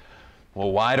 like,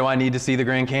 well, why do I need to see the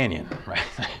Grand Canyon? Right?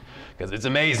 Because it's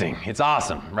amazing. It's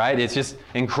awesome, right? It's just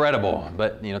incredible.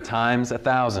 But, times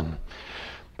 1,000.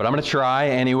 But I'm going to try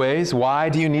anyways. Why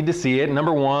do you need to see it?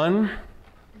 Number one,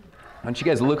 why don't you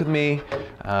guys look with me?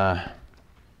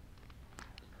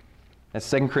 That's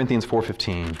 2 Corinthians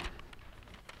 4:15.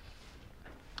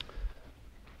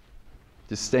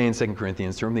 Just stay in 2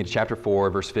 Corinthians. Turn with me to chapter 4,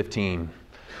 verse 15.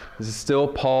 This is still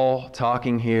Paul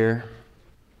talking here.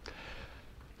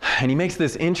 And he makes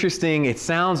this interesting, it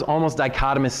sounds almost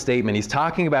dichotomous statement. He's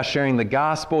talking about sharing the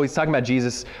gospel. He's talking about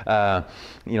Jesus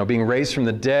being raised from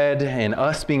the dead and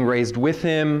us being raised with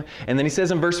him. And then he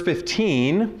says in verse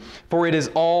 15, for it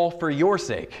is all for your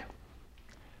sake.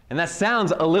 And that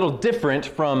sounds a little different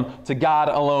from to God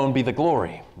alone be the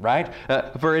glory, right?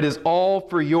 For it is all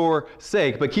for your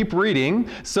sake. But keep reading,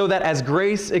 so that as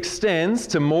grace extends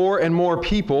to more and more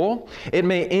people, it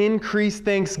may increase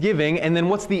thanksgiving. And then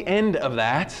what's the end of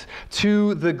that?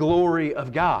 To the glory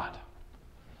of God.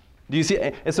 Do you see?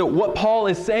 And so what Paul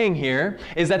is saying here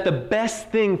is that the best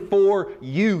thing for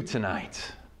you tonight,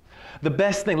 the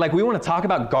best thing, like we want to talk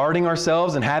about guarding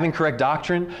ourselves and having correct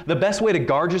doctrine. The best way to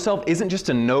guard yourself isn't just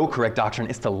to know correct doctrine,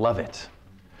 it's to love it.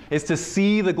 It's to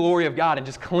see the glory of God and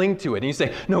just cling to it. And you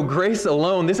say, no, grace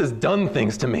alone, this has done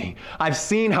things to me. I've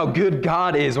seen how good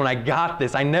God is when I got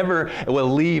this. I never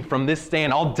will leave from this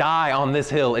stand. I'll die on this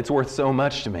hill. It's worth so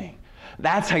much to me.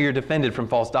 That's how you're defended from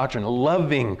false doctrine,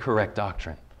 loving correct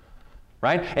doctrine.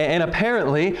 Right? And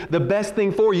apparently, the best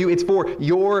thing for you, it's for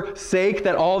your sake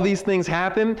that all these things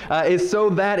happen, is so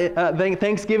that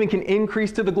thanksgiving can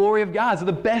increase to the glory of God. So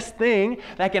the best thing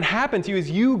that can happen to you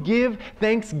is you give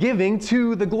thanksgiving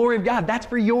to the glory of God. That's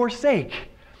for your sake.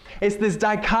 It's this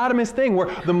dichotomous thing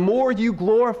where the more you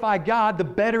glorify God, the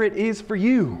better it is for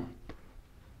you.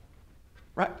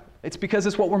 Right? It's because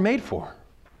it's what we're made for.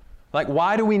 Like,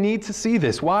 why do we need to see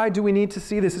this? Why do we need to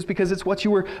see this? It's because it's what you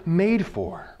were made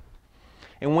for.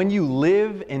 And when you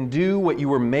live and do what you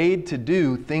were made to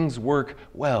do, things work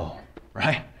well,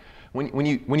 right? When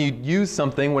you use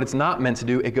something, what it's not meant to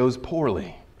do, it goes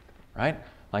poorly, right?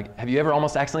 Like, have you ever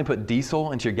almost accidentally put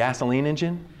diesel into your gasoline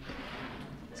engine?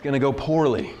 It's going to go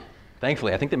poorly.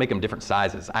 Thankfully, I think they make them different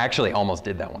sizes. I actually almost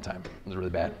did that one time. It was really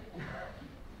bad.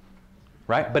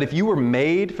 Right? But if you were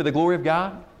made for the glory of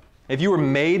God, If you were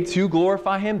made to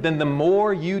glorify him, then the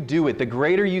more you do it, the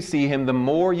greater you see him, the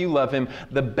more you love him,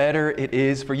 the better it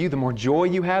is for you. The more joy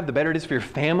you have, the better it is for your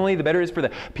family, the better it is for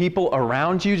the people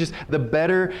around you, just the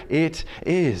better it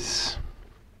is.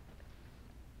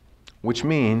 Which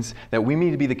means that we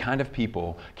need to be the kind of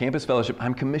people, Campus Fellowship,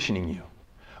 I'm commissioning you.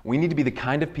 We need to be the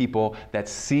kind of people that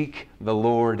seek the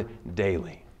Lord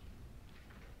daily.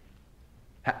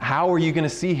 How are you going to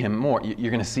see him more?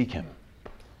 You're going to seek him.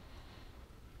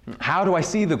 How do I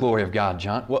see the glory of God,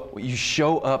 John? Well, you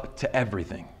show up to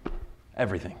everything.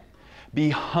 Everything. Be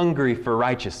hungry for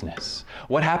righteousness.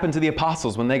 What happened to the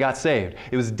apostles when they got saved?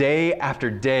 It was day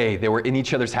after day they were in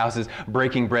each other's houses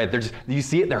breaking bread. You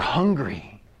see it? They're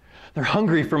hungry. They're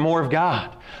hungry for more of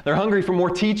God. They're hungry for more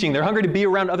teaching. They're hungry to be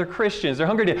around other Christians. They're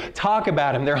hungry to talk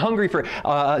about him. They're hungry for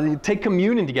take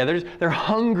communion together. They're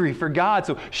hungry for God.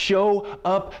 So show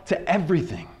up to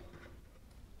everything.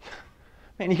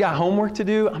 Man, you got homework to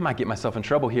do? I might get myself in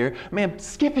trouble here. Man,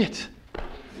 skip it.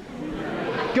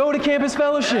 Go to Campus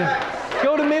Fellowship.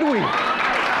 Go to midweek.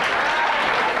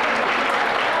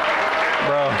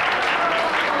 Bro.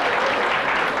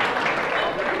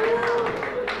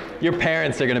 Your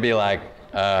parents are going to be like,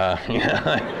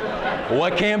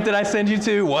 what camp did I send you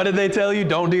to? What did they tell you?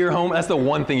 Don't do your homework. That's the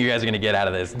one thing you guys are going to get out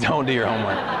of this. Don't do your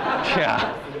homework.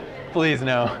 Yeah, please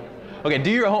no. Okay,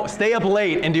 stay up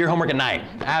late and do your homework at night,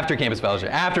 after Campus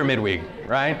Fellowship, after midweek,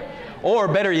 right? Or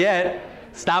better yet,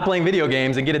 stop playing video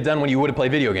games and get it done when you would have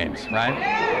played video games, right?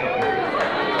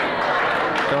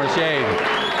 Throwing shade.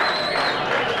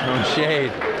 Throwing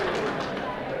shade.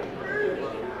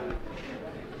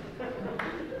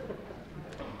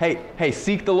 Hey,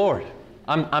 seek the Lord.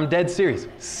 I'm dead serious.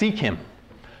 Seek him.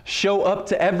 Show up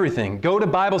to everything. Go to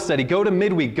Bible study. Go to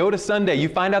midweek. Go to Sunday. You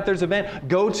find out there's an event,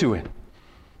 go to it.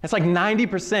 It's like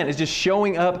 90% is just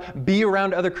showing up, be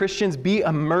around other Christians, be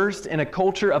immersed in a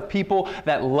culture of people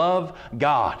that love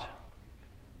God.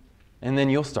 And then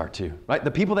you'll start to, right? The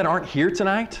people that aren't here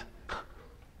tonight,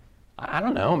 I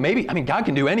don't know, God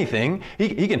can do anything.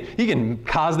 He can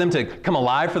cause them to come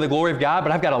alive for the glory of God,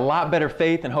 but I've got a lot better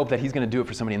faith and hope that he's going to do it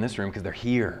for somebody in this room because they're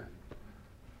here,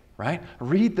 right?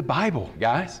 Read the Bible,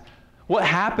 guys. What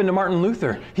happened to Martin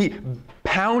Luther? He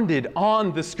pounded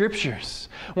on the scriptures.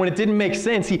 When it didn't make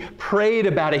sense, he prayed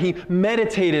about it. He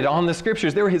meditated on the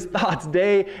scriptures. They were his thoughts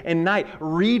day and night.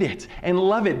 Read it and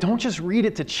love it. Don't just read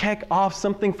it to check off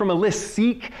something from a list.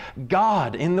 Seek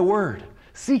God in the Word.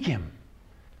 Seek him.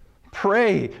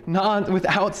 Pray not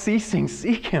without ceasing.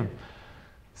 Seek him.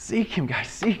 Seek him, guys.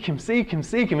 Seek him, seek him,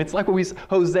 seek him. It's like what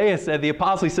Hosea said, the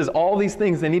apostle. He says all these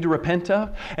things they need to repent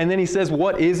of. And then he says,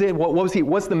 what is it?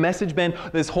 What's the message been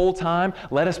this whole time?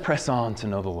 Let us press on to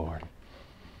know the Lord.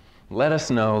 Let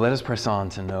us press on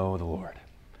to know the Lord.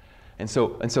 And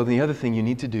so the other thing you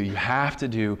need to do, you have to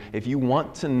do, if you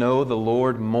want to know the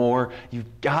Lord more,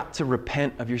 you've got to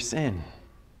repent of your sin.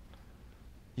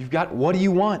 What do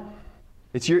you want?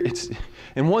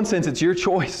 In one sense, it's your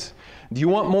choice. Do you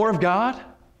want more of God?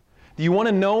 Do you want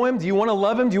to know him? Do you want to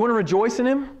love him? Do you want to rejoice in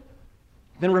him?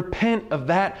 Then repent of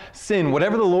that sin.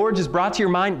 Whatever the Lord just brought to your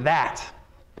mind,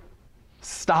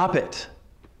 stop it.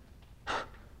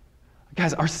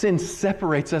 Guys, our sin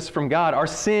separates us from God. Our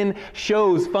sin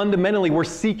shows fundamentally we're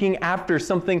seeking after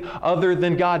something other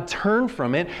than God. Turn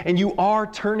from it, and you are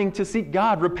turning to seek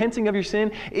God. Repenting of your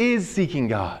sin is seeking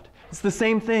God. It's the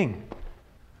same thing.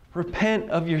 Repent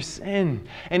of your sin.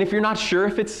 And if you're not sure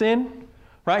if it's sin,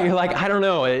 right? You're like, I don't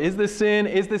know, is this sin?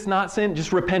 Is this not sin?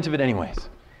 Just repent of it anyways.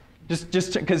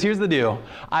 Just because here's the deal.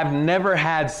 I've never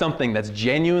had something that's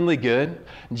genuinely good,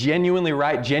 genuinely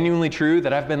right, genuinely true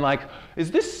that I've been like,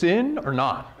 is this sin or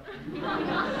not?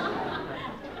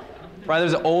 Right,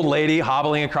 there's an old lady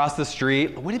hobbling across the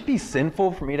street. Would it be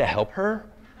sinful for me to help her?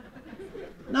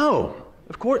 No,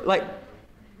 of course.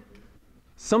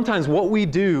 Sometimes what we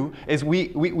do is we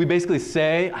basically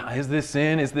say, is this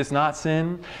sin? Is this not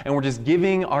sin? And we're just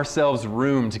giving ourselves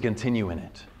room to continue in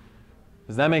it.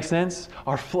 Does that make sense?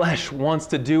 Our flesh wants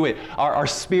to do it. Our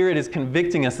spirit is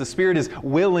convicting us. The spirit is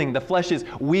willing. The flesh is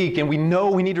weak. And we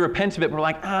know we need to repent of it. We're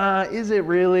like, is it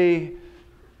really?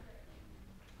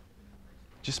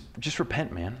 Just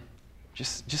repent, man.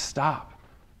 Just stop.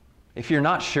 If you're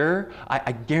not sure,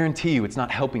 I guarantee you it's not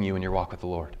helping you in your walk with the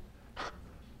Lord.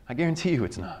 I guarantee you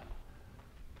it's not.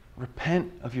 Repent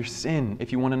of your sin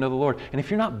if you want to know the Lord. And if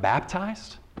you're not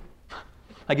baptized,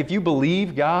 like if you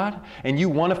believe God and you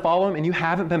want to follow him and you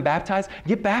haven't been baptized,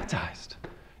 get baptized.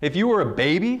 If you were a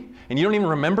baby and you don't even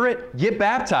remember it, get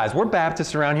baptized. We're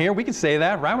Baptists around here. We can say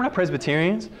that, right? We're not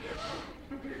Presbyterians.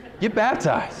 Get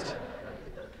baptized.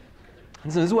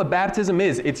 And so this is what baptism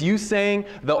is. It's you saying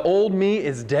the old me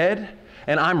is dead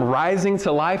and I'm rising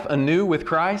to life anew with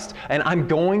Christ, and I'm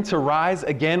going to rise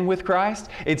again with Christ.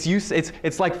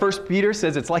 It's like 1 Peter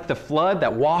says, it's like the flood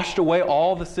that washed away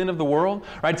all the sin of the world,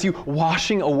 right? It's you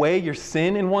washing away your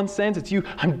sin in one sense. It's you,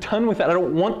 I'm done with that. I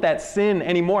don't want that sin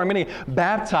anymore. I'm going to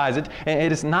baptize it.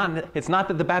 And it's not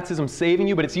that the baptism's saving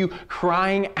you, but it's you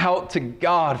crying out to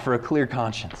God for a clear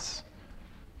conscience.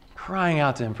 Crying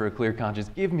out to Him for a clear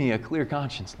conscience. Give me a clear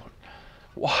conscience, Lord.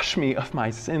 Wash me of my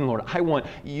sin, Lord. I want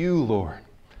you, Lord.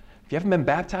 If you haven't been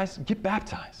baptized, get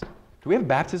baptized. Do we have a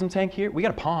baptism tank here? We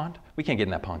got a pond. We can't get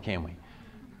in that pond, can we?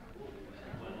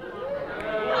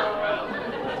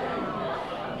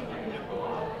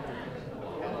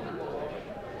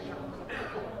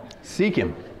 Seek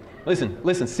Him.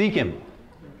 Listen, seek Him.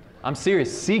 I'm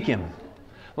serious, seek Him.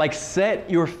 Like, set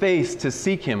your face to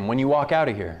seek Him when you walk out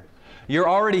of here. You're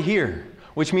already here,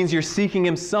 which means you're seeking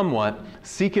Him somewhat.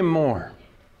 Seek Him more.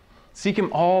 Seek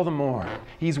Him all the more.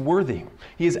 He's worthy.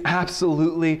 He is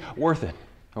absolutely worth it.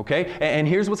 Okay? And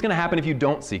here's what's going to happen if you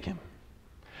don't seek Him.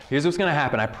 Here's what's going to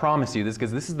happen. I promise you this,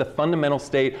 because this is the fundamental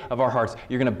state of our hearts.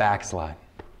 You're going to backslide.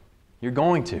 You're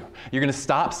going to. You're going to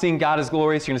stop seeing God as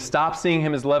glorious. You're going to stop seeing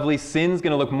Him as lovely. Sin's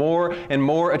going to look more and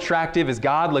more attractive as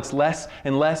God looks less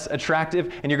and less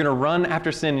attractive. And you're going to run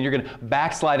after sin, and you're going to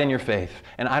backslide in your faith.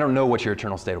 And I don't know what your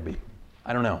eternal state will be.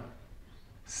 I don't know.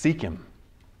 Seek Him.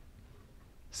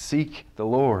 Seek the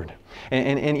Lord.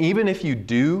 And even if you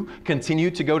do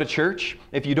continue to go to church,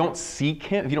 if you don't seek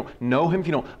Him, if you don't know Him, if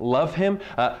you don't love Him,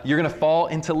 you're going to fall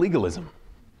into legalism.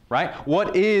 Right?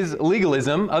 What is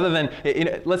legalism other than,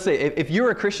 let's say, if you're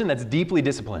a Christian that's deeply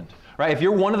disciplined, right? If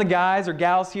you're one of the guys or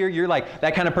gals here, you're like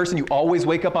that kind of person, you always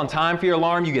wake up on time for your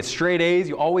alarm, you get straight A's,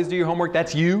 you always do your homework,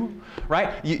 that's you,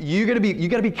 right? You gotta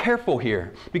be careful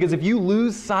here, because if you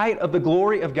lose sight of the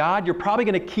glory of God, you're probably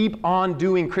gonna keep on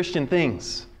doing Christian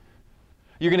things.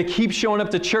 You're going to keep showing up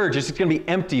to church. It's just going to be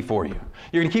empty for you.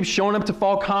 You're going to keep showing up to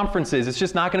fall conferences. It's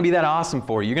just not going to be that awesome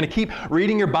for you. You're going to keep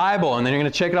reading your Bible, and then you're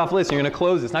going to check it off the list, and you're going to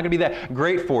close it. It's not going to be that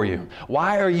great for you.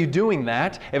 Why are you doing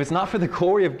that? If it's not for the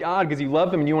glory of God because you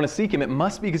love Him and you want to seek Him, it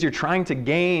must be because you're trying to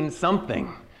gain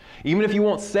something. Even if you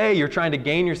won't say you're trying to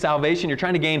gain your salvation, you're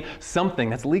trying to gain something.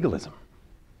 That's legalism.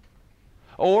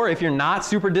 Or if you're not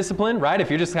super disciplined, right? If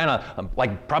you're just kind of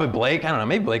like probably Blake, I don't know,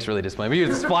 maybe Blake's really disciplined, but you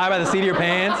just fly by the seat of your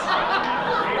pants.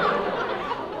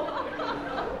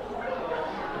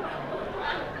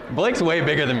 Blake's way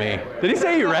bigger than me. Did he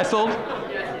say he wrestled?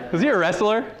 Was he a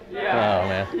wrestler? Yeah. Oh,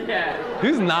 man. Yeah.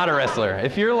 Who's not a wrestler?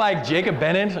 If you're like Jacob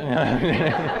Bennett.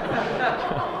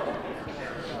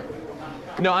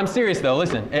 No, I'm serious though.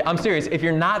 Listen, I'm serious. If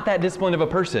you're not that disciplined of a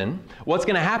person, what's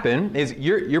going to happen is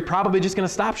you're probably just going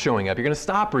to stop showing up. You're going to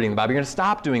stop reading the Bible. You're going to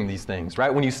stop doing these things,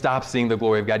 right? When you stop seeing the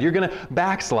glory of God, you're going to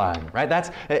backslide,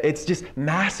 right? It's just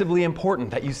massively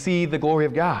important that you see the glory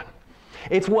of God.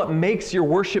 It's what makes your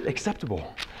worship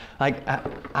acceptable. Like,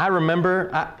 I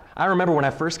remember when I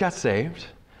first got saved,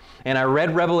 and I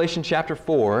read Revelation chapter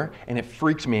 4, and it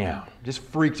freaked me out. It just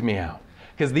freaked me out.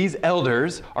 Because these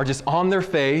elders are just on their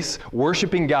face,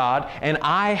 worshiping God, and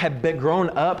I had grown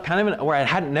up kind of where I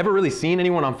hadn't never really seen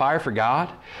anyone on fire for God.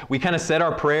 We kind of said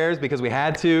our prayers because we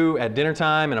had to at dinner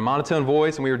time in a monotone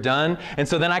voice, and we were done. And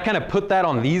so then I kind of put that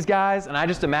on these guys, and I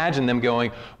just imagined them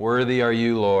going, "Worthy are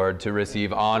you, Lord, to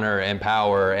receive honor and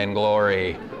power and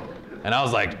glory." And I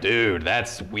was like, dude,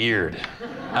 that's weird.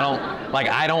 I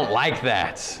don't like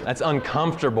that. That's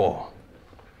uncomfortable,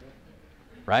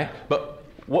 right? But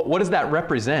what does that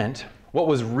represent? What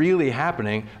was really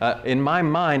happening? In my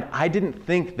mind, I didn't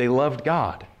think they loved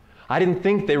God. I didn't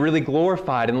think they really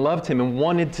glorified and loved Him and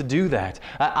wanted to do that.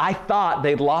 I thought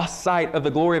they'd lost sight of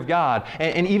the glory of God.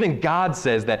 And even God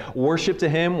says that worship to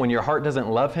Him when your heart doesn't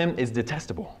love Him is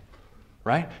detestable,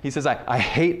 right? He says, I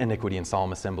hate iniquity in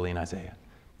solemn assembly in Isaiah.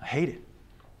 I hate it.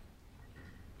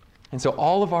 And so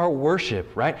all of our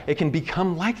worship, right, it can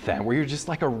become like that, where you're just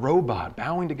like a robot,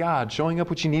 bowing to God, showing up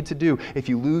what you need to do if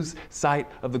you lose sight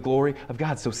of the glory of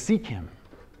God. So seek Him.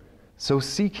 So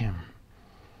seek Him.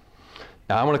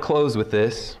 Now, I want to close with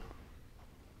this.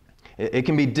 It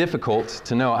can be difficult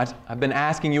to know. I've been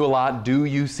asking you a lot, do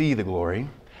you see the glory?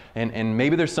 And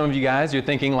maybe there's some of you guys, you're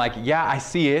thinking like, yeah, I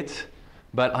see it,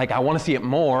 but like I want to see it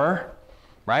more.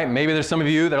 Right? Maybe there's some of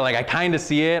you that are like, I kind of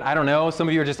see it. I don't know. Some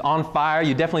of you are just on fire.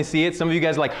 You definitely see it. Some of you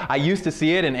guys are like, I used to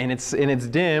see it and it's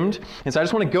dimmed. And so I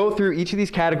just want to go through each of these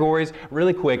categories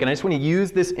really quick. And I just want to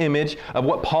use this image of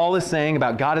what Paul is saying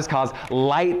about God has caused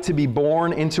light to be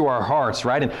born into our hearts,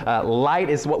 right? And light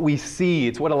is what we see.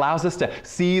 It's what allows us to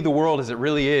see the world as it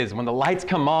really is. When the lights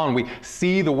come on, we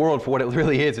see the world for what it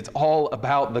really is. It's all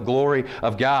about the glory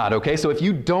of God, okay? So if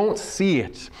you don't see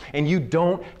it and you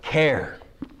don't care,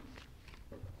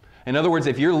 In other words,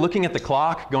 if you're looking at the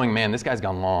clock going, man, this guy's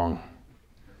gone long.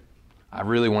 I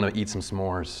really want to eat some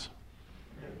s'mores.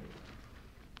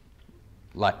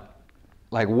 Like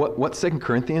what 2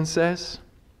 Corinthians says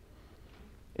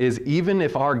is, even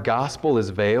if our gospel is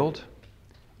veiled,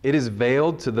 it is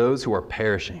veiled to those who are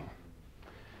perishing.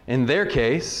 In their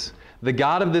case, the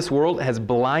God of this world has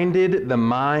blinded the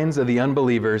minds of the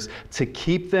unbelievers to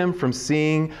keep them from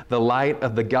seeing the light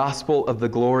of the gospel of the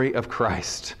glory of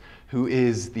Christ, who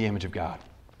is the image of God.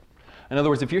 In other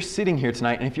words, if you're sitting here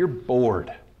tonight and if you're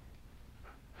bored,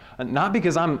 not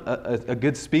because I'm a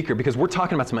good speaker, because we're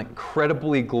talking about some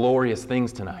incredibly glorious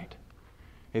things tonight.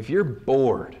 If you're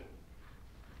bored,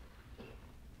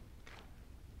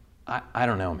 I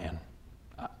don't know, man.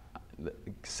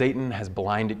 Satan has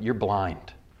blinded, you're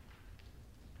blind.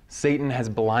 Satan has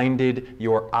blinded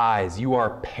your eyes. You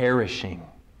are perishing.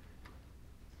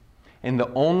 And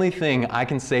the only thing I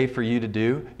can say for you to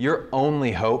do, your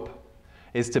only hope,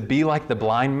 is to be like the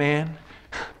blind man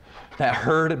that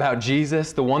heard about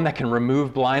Jesus, the one that can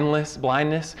remove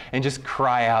blindness, and just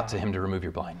cry out to him to remove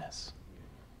your blindness.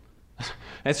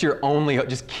 That's your only hope.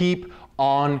 Just keep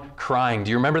on crying.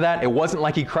 Do you remember that? It wasn't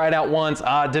like he cried out once,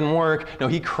 it didn't work. No,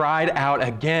 he cried out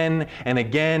again and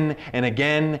again and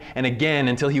again and again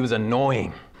until he was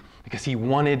annoying because he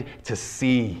wanted to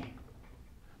see.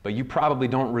 But you probably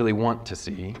don't really want to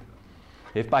see.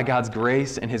 If by God's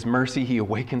grace and his mercy he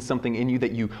awakens something in you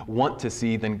that you want to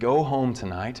see, then go home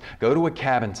tonight, go to a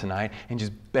cabin tonight, and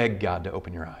just beg God to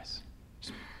open your eyes.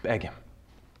 Just beg him.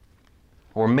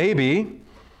 Or maybe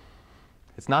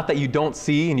it's not that you don't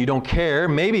see and you don't care.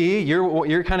 Maybe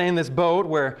you're kind of in this boat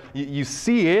where you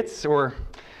see it, or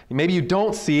maybe you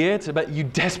don't see it, but you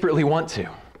desperately want to.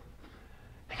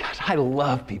 Gosh, I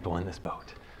love people in this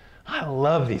boat. I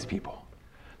love these people.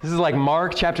 This is like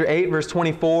Mark chapter 8, verse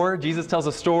 24. Jesus tells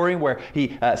a story where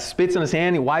he spits in his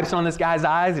hand, he wipes on this guy's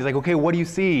eyes. He's like, okay, what do you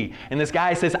see? And this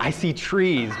guy says, I see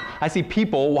trees. I see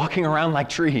people walking around like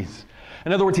trees.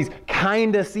 In other words, he's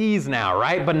kind of sees now,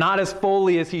 right? But not as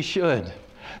fully as he should.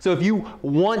 So if you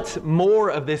want more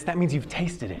of this, that means you've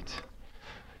tasted it.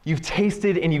 You've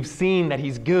tasted and you've seen that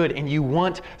he's good, and you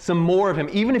want some more of him,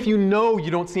 even if you know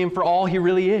you don't see him for all he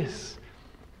really is.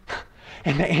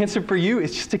 And the answer for you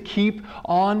is just to keep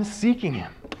on seeking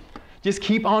him. Just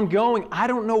keep on going. I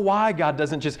don't know why God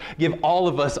doesn't just give all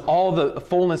of us all the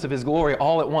fullness of his glory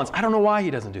all at once. I don't know why he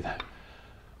doesn't do that.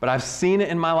 But I've seen it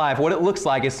in my life. What it looks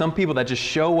like is some people that just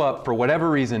show up for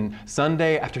whatever reason,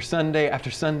 Sunday after Sunday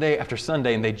after Sunday after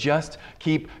Sunday, and they just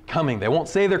keep coming. They won't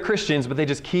say they're Christians, but they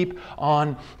just keep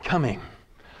on coming.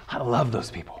 I love those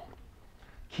people.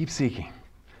 Keep seeking.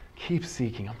 Keep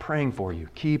seeking. I'm praying for you.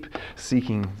 Keep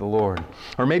seeking the Lord.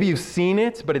 Or maybe you've seen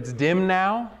it, but it's dim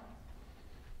now,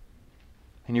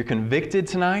 and you're convicted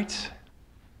tonight.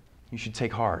 You should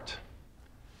take heart,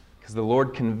 because the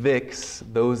Lord convicts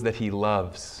those that he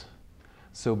loves.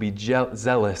 So be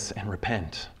zealous and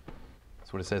repent.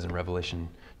 That's what it says in Revelation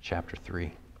chapter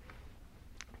 3.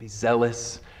 Be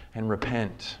zealous and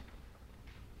repent.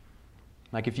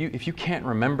 Like if you can't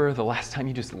remember the last time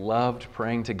you just loved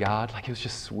praying to God, like it was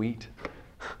just sweet. If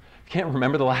you can't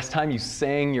remember the last time you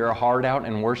sang your heart out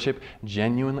in worship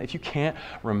genuinely, if you can't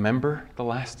remember the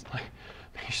last,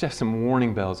 you should have some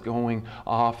warning bells going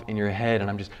off in your head, and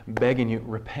I'm just begging you,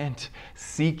 repent,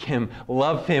 seek him,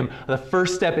 love him. The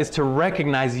first step is to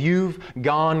recognize you've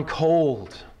gone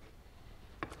cold.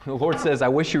 The Lord says, I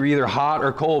wish you were either hot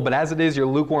or cold, but as it is, you're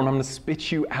lukewarm. I'm going to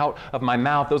spit you out of my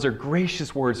mouth. Those are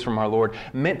gracious words from our Lord,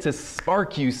 meant to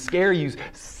spark you, scare you,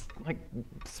 like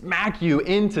smack you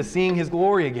into seeing his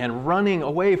glory again, running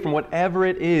away from whatever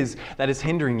it is that is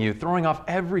hindering you, throwing off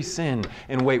every sin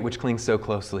and weight which clings so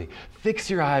closely.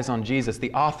 Fix your eyes on Jesus,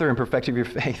 the author and perfecter of your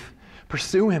faith.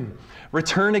 Pursue him.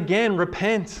 Return again.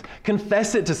 Repent.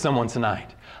 Confess it to someone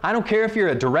tonight. I don't care if you're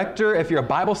a director, if you're a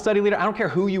Bible study leader, I don't care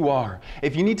who you are.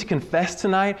 If you need to confess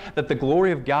tonight that the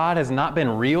glory of God has not been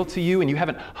real to you and you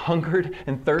haven't hungered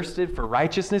and thirsted for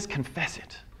righteousness, confess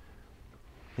it.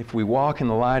 If we walk in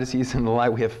the light as he is in the light,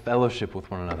 we have fellowship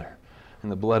with one another.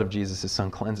 And the blood of Jesus, his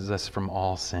son, cleanses us from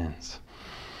all sins.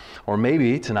 Or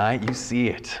maybe tonight you see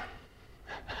it.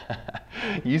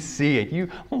 You see it. You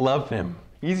love him.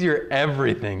 He's your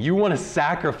everything. You want to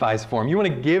sacrifice for him. You want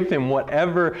to give him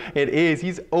whatever it is.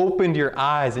 He's opened your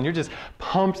eyes and you're just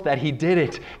pumped that he did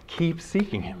it. Keep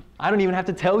seeking him. I don't even have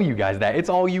to tell you guys that. It's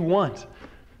all you want,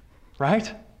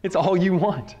 right? It's all you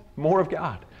want. More of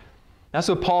God. That's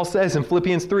what Paul says in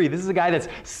Philippians 3. This is a guy that's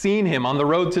seen him on the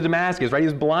road to Damascus, right? He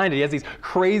was blinded. He has these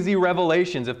crazy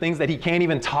revelations of things that he can't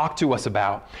even talk to us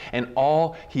about. And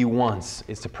all he wants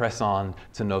is to press on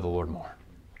to know the Lord more.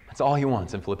 That's all he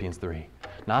wants in Philippians 3.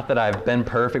 Not that I've been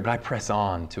perfect, but I press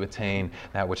on to attain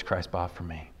that which Christ bought for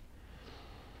me.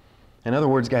 In other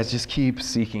words, guys, just keep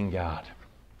seeking God.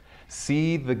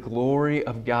 See the glory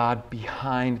of God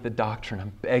behind the doctrine.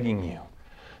 I'm begging you.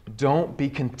 Don't be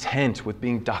content with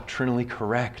being doctrinally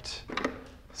correct.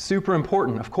 Super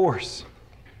important, of course.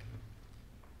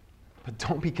 But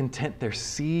don't be content there.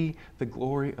 See the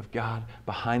glory of God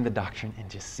behind the doctrine and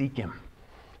just seek Him.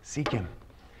 Seek Him.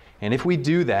 And if we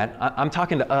do that, I'm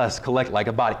talking to us, collect like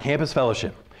a body, Campus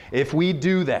Fellowship. If we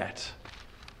do that,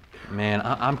 man,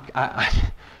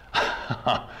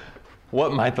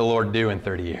 what might the Lord do in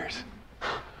 30 years?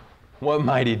 What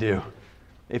might He do?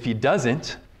 If He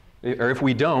doesn't, or if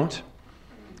we don't,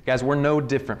 guys, we're no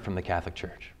different from the Catholic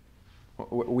Church.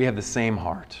 We have the same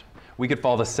heart. We could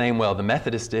fall the same well. The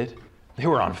Methodists did. They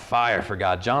were on fire for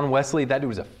God. John Wesley, that dude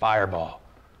was a fireball.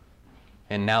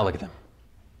 And now look at them,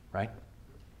 right?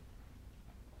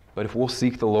 But if we'll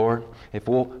seek the Lord, if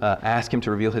we'll ask Him to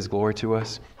reveal His glory to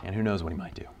us, and who knows what He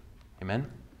might do. Amen?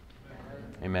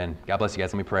 Amen. God bless you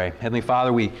guys. Let me pray. Heavenly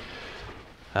Father,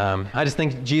 I just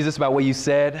thank Jesus about what you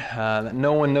said, that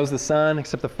no one knows the Son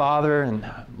except the Father. And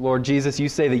Lord Jesus, you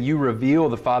say that you reveal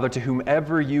the Father to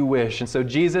whomever you wish. And so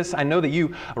Jesus, I know that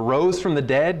you rose from the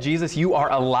dead. Jesus, you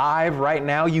are alive right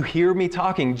now. You hear me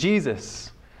talking.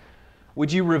 Jesus, would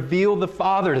you reveal the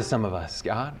Father to some of us,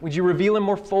 God? Would you reveal Him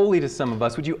more fully to some of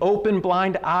us? Would you open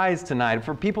blind eyes tonight?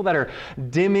 For people that are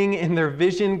dimming in their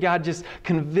vision, God, just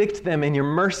convict them in your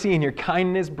mercy and your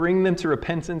kindness. Bring them to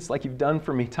repentance like you've done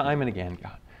for me time and again,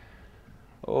 God.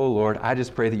 Oh, Lord, I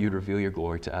just pray that you'd reveal your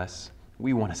glory to us.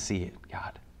 We want to see it,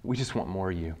 God. We just want more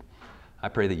of you. I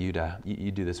pray that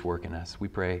you'd do this work in us. We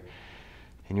pray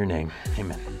in your name.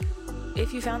 Amen.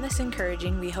 If you found this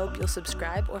encouraging, we hope you'll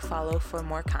subscribe or follow for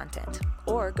more content,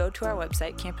 or go to our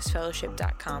website,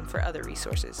 campusfellowship.com, for other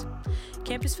resources.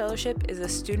 Campus Fellowship is a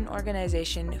student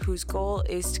organization whose goal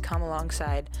is to come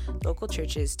alongside local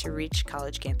churches to reach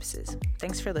college campuses.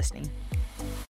 Thanks for listening.